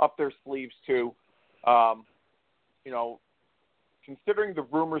their sleeves too. Considering the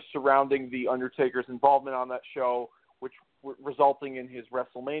rumors surrounding The Undertaker's involvement on that show, which were resulting in his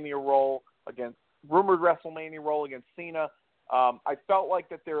rumored WrestleMania role against Cena, I felt like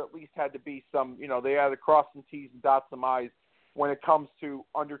that there at least had to be some, they had to cross some T's and dot some I's when it comes to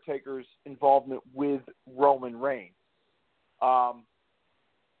Undertaker's involvement with Roman Reigns. I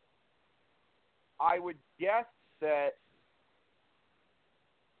would guess that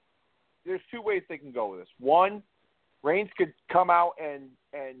there's 2 ways they can go with this. One, Reigns could come out and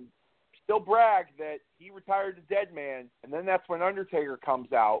still brag that he retired the dead man, and then that's when Undertaker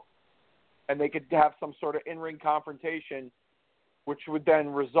comes out, and they could have some sort of in-ring confrontation, which would then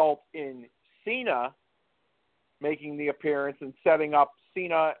result in Cena making the appearance and setting up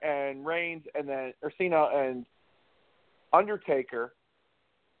Cena and Reigns, or Cena and Undertaker,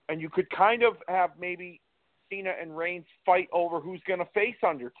 and you could kind of have maybe Cena and Reigns fight over who's going to face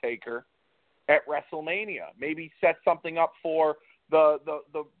Undertaker at WrestleMania. Maybe set something up for the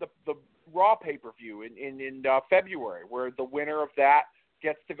Raw pay-per-view in February, where the winner of that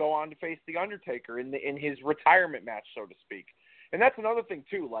gets to go on to face the Undertaker in his retirement match, so to speak. And that's another thing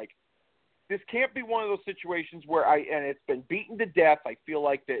too. Like, this can't be one of those situations where and it's been beaten to death. I feel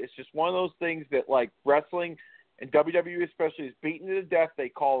like that it's just one of those things that, like, wrestling and WWE especially is beaten to death. They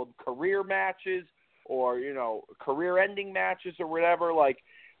call them career matches or career-ending matches or whatever. Like,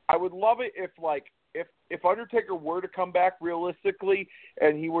 I would love it if Undertaker were to come back realistically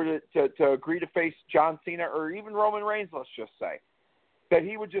and he were to agree to face John Cena or even Roman Reigns, let's just say, that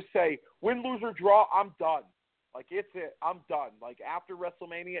he would just say, win, lose, or draw, I'm done. Like, it's it. I'm done. Like, after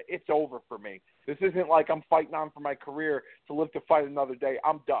WrestleMania, it's over for me. This isn't like I'm fighting on for my career to live to fight another day.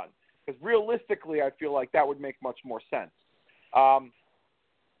 I'm done. Because realistically, I feel like that would make much more sense. But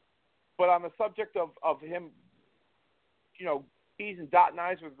on the subject of him, T's and dotting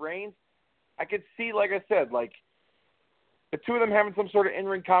I's with Reigns, I could see, like I said, like, the 2 of them having some sort of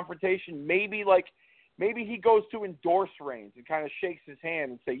in-ring confrontation. Maybe he goes to endorse Reigns and kind of shakes his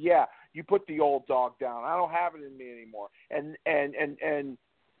hand and say, yeah, you put the old dog down. I don't have it in me anymore. And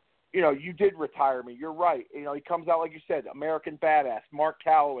you did retire me. You're right. He comes out, like you said, American Badass, Mark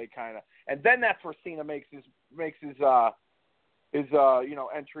Calloway kind of. And then that's where Cena makes his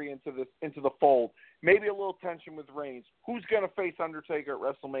entry into the fold. Maybe a little tension with Reigns. Who's going to face Undertaker at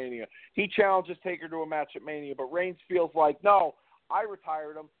WrestleMania? He challenges Taker to a match at Mania, but Reigns feels like, no, I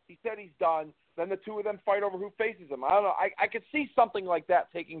retired him. He said he's done. Then the 2 of them fight over who faces him. I don't know. I could see something like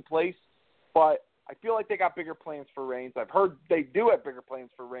that taking place, but I feel like they got bigger plans for Reigns. I've heard they do have bigger plans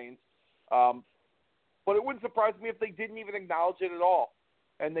for Reigns. But it wouldn't surprise me if they didn't even acknowledge it at all,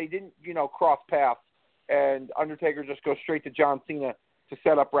 and they didn't, cross paths and Undertaker just goes straight to John Cena to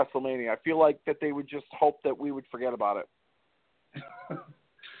set up WrestleMania. I feel like that they would just hope that we would forget about it.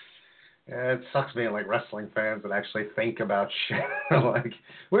 Yeah, it sucks being like wrestling fans that actually think about shit. Like,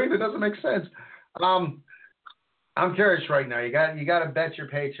 wait, that doesn't make sense. I'm curious right now. You got to bet your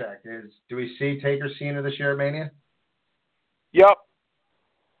paycheck. Do we see Taker Cena this year at Mania? Yep,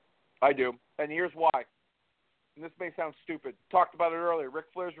 I do, and here's why. And this may sound stupid. Talked about it earlier. Ric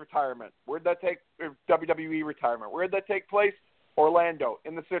Flair's retirement. Where'd that take? WWE retirement. Where'd that take place? Orlando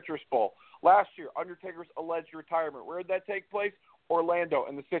in the Citrus Bowl. Last year, Undertaker's alleged retirement. Where'd that take place? Orlando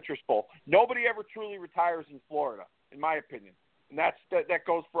in the Citrus Bowl. Nobody ever truly retires in Florida, in my opinion. And that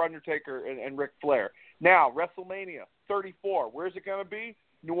goes for Undertaker and Ric Flair. Now, WrestleMania 34. Where's it going to be?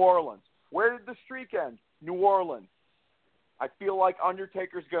 New Orleans. Where did the streak end? New Orleans. I feel like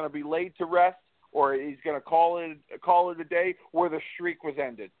Undertaker's going to be laid to rest, or he's going to call it a day where the streak was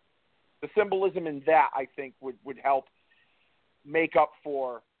ended. The symbolism in that, I think, would help make up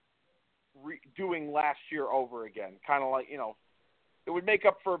for doing last year over again. Kind of like, it would make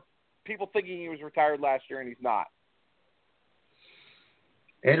up for people thinking he was retired last year and he's not.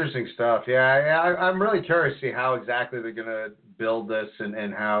 Interesting stuff. Yeah, I'm really curious to see how exactly they're going to build this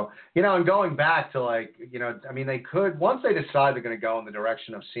and how, and going back to they could, once they decide they're going to go in the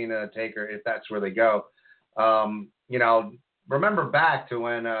direction of Cena and Taker, if that's where they go, remember back to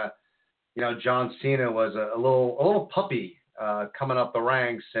when, John Cena was a little puppy coming up the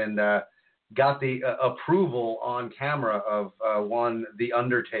ranks and got the approval on camera of one, The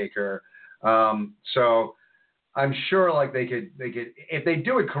Undertaker. So I'm sure they could, if they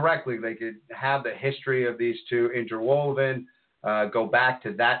do it correctly, they could have the history of these two interwoven, go back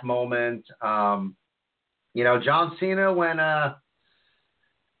to that moment. John Cena, when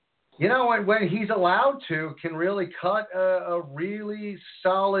he's allowed to, can really cut a really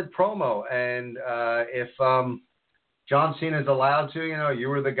solid promo. And if John Cena is allowed to, you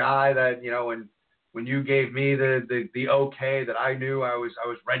were the guy that, when you gave me the okay, that I knew I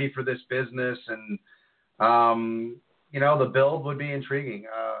was ready for this business, and the build would be intriguing.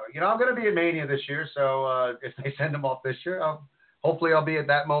 I'm going to be at Mania this year, so if they send him off this year, hopefully I'll be at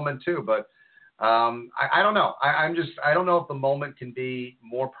that moment too. But I don't know. I don't know if the moment can be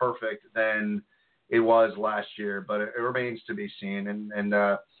more perfect than it was last year, but it remains to be seen. And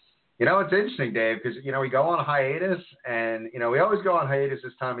it's interesting, Dave, because, we go on a hiatus, and, we always go on hiatus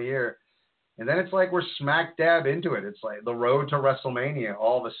this time of year. And then it's like we're smack dab into it. It's like the road to WrestleMania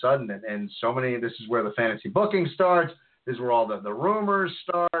all of a sudden. And so many, this is where the fantasy booking starts. This is where all the rumors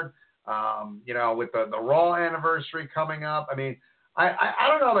start, with the Raw anniversary coming up. I mean, I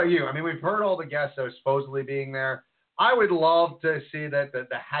don't know about you. I mean, we've heard all the guests that are supposedly being there. I would love to see that the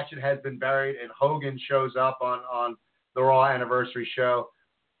hatchet has been buried and Hogan shows up on the Raw anniversary show.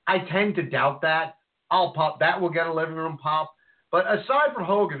 I tend to doubt that. I'll pop. That will get a living room pop. But aside from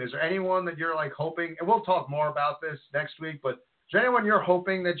Hogan, is there anyone that you're hoping, and we'll talk more about this next week, but is there anyone you're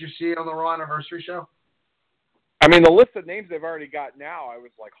hoping that you see on the Raw anniversary show? I mean, the list of names they've already got now, I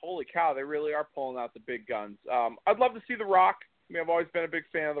was like, holy cow, they really are pulling out the big guns. I'd love to see The Rock. I mean, I've always been a big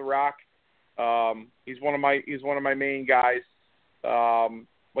fan of The Rock. He's one of my main guys.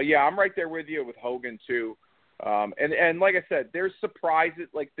 But yeah, I'm right there with you with Hogan too. And like I said, there's surprises.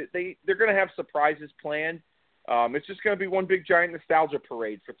 They're going to have surprises planned. It's just going to be one big giant nostalgia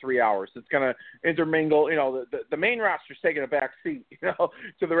parade for 3 hours. It's going to intermingle. The main roster's taking a back seat,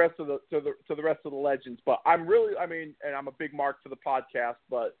 to the rest of the legends. But I'm a big mark for the podcast.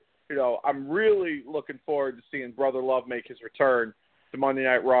 But I'm really looking forward to seeing Brother Love make his return to Monday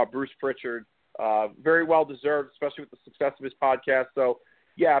Night Raw. Bruce Pritchard, very well deserved, especially with the success of his podcast. So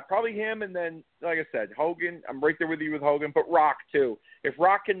yeah, probably him, and then, like I said, Hogan. I'm right there with you with Hogan, but Rock too. If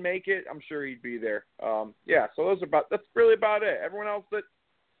Rock can make it, I'm sure he'd be there. Yeah, so that's really about it. Everyone else that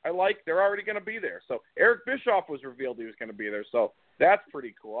I like, they're already going to be there. So Eric Bischoff was revealed he was going to be there, so that's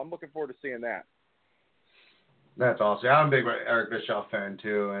pretty cool. I'm looking forward to seeing that. That's awesome. I'm a big Eric Bischoff fan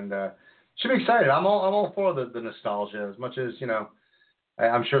too, and should be excited. I'm all for the nostalgia, as much as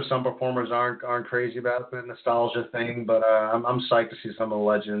I'm sure some performers aren't crazy about the nostalgia thing, but I'm psyched to see some of the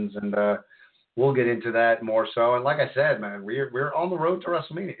legends, and we'll get into that more so. And like I said, man, we're on the road to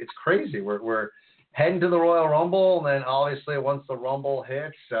WrestleMania. It's crazy. We're heading to the Royal Rumble, and then obviously once the Rumble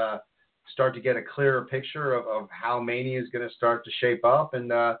hits, start to get a clearer picture of how Mania is going to start to shape up.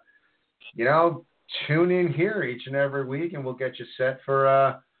 And tune in here each and every week, and we'll get you set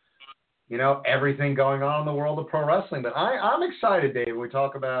for everything going on in the world of pro wrestling. But I'm excited, Dave, when we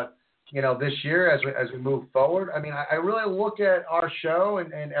talk about, this year as we move forward. I mean, I really look at our show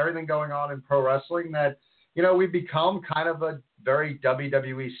and everything going on in pro wrestling that, we've become kind of a very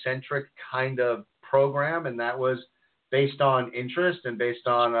WWE-centric kind of program, and that was based on interest and based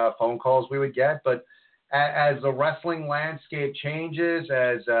on phone calls we would get. But as the wrestling landscape changes,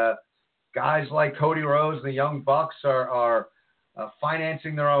 as guys like Cody Rhodes and the Young Bucks are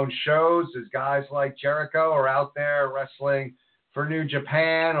financing their own shows, as guys like Jericho are out there wrestling for New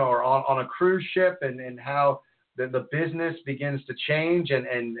Japan or on a cruise ship, and how the business begins to change, and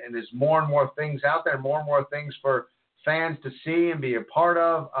there's more and more things out there, more and more things for fans to see and be a part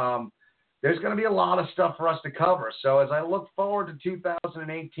of. There's going to be a lot of stuff for us to cover. So as I look forward to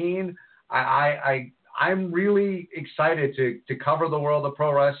 2018, I'm really excited to cover the world of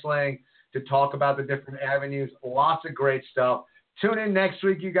pro wrestling, to talk about the different avenues, lots of great stuff. Tune in next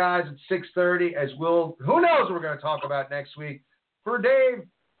week, you guys, at 6:30, as who knows what we're going to talk about next week. For Dave,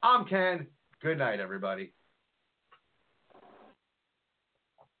 I'm Ken. Good night, everybody.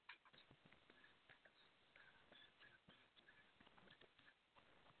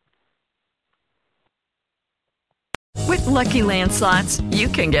 With Lucky Land Slots, you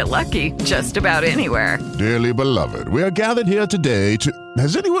can get lucky just about anywhere. Dearly beloved, we are gathered here today to...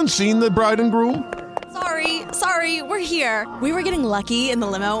 Has anyone seen the bride and groom? Sorry, we're here. We were getting lucky in the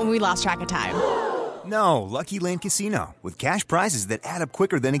limo and we lost track of time. No, Lucky Land Casino, with cash prizes that add up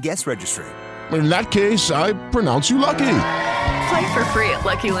quicker than a guest registry. In that case, I pronounce you lucky. Play for free at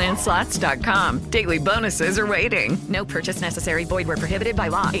LuckyLandSlots.com. Daily bonuses are waiting. No purchase necessary. Void where prohibited by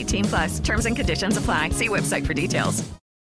law. 18+. Terms and conditions apply. See website for details.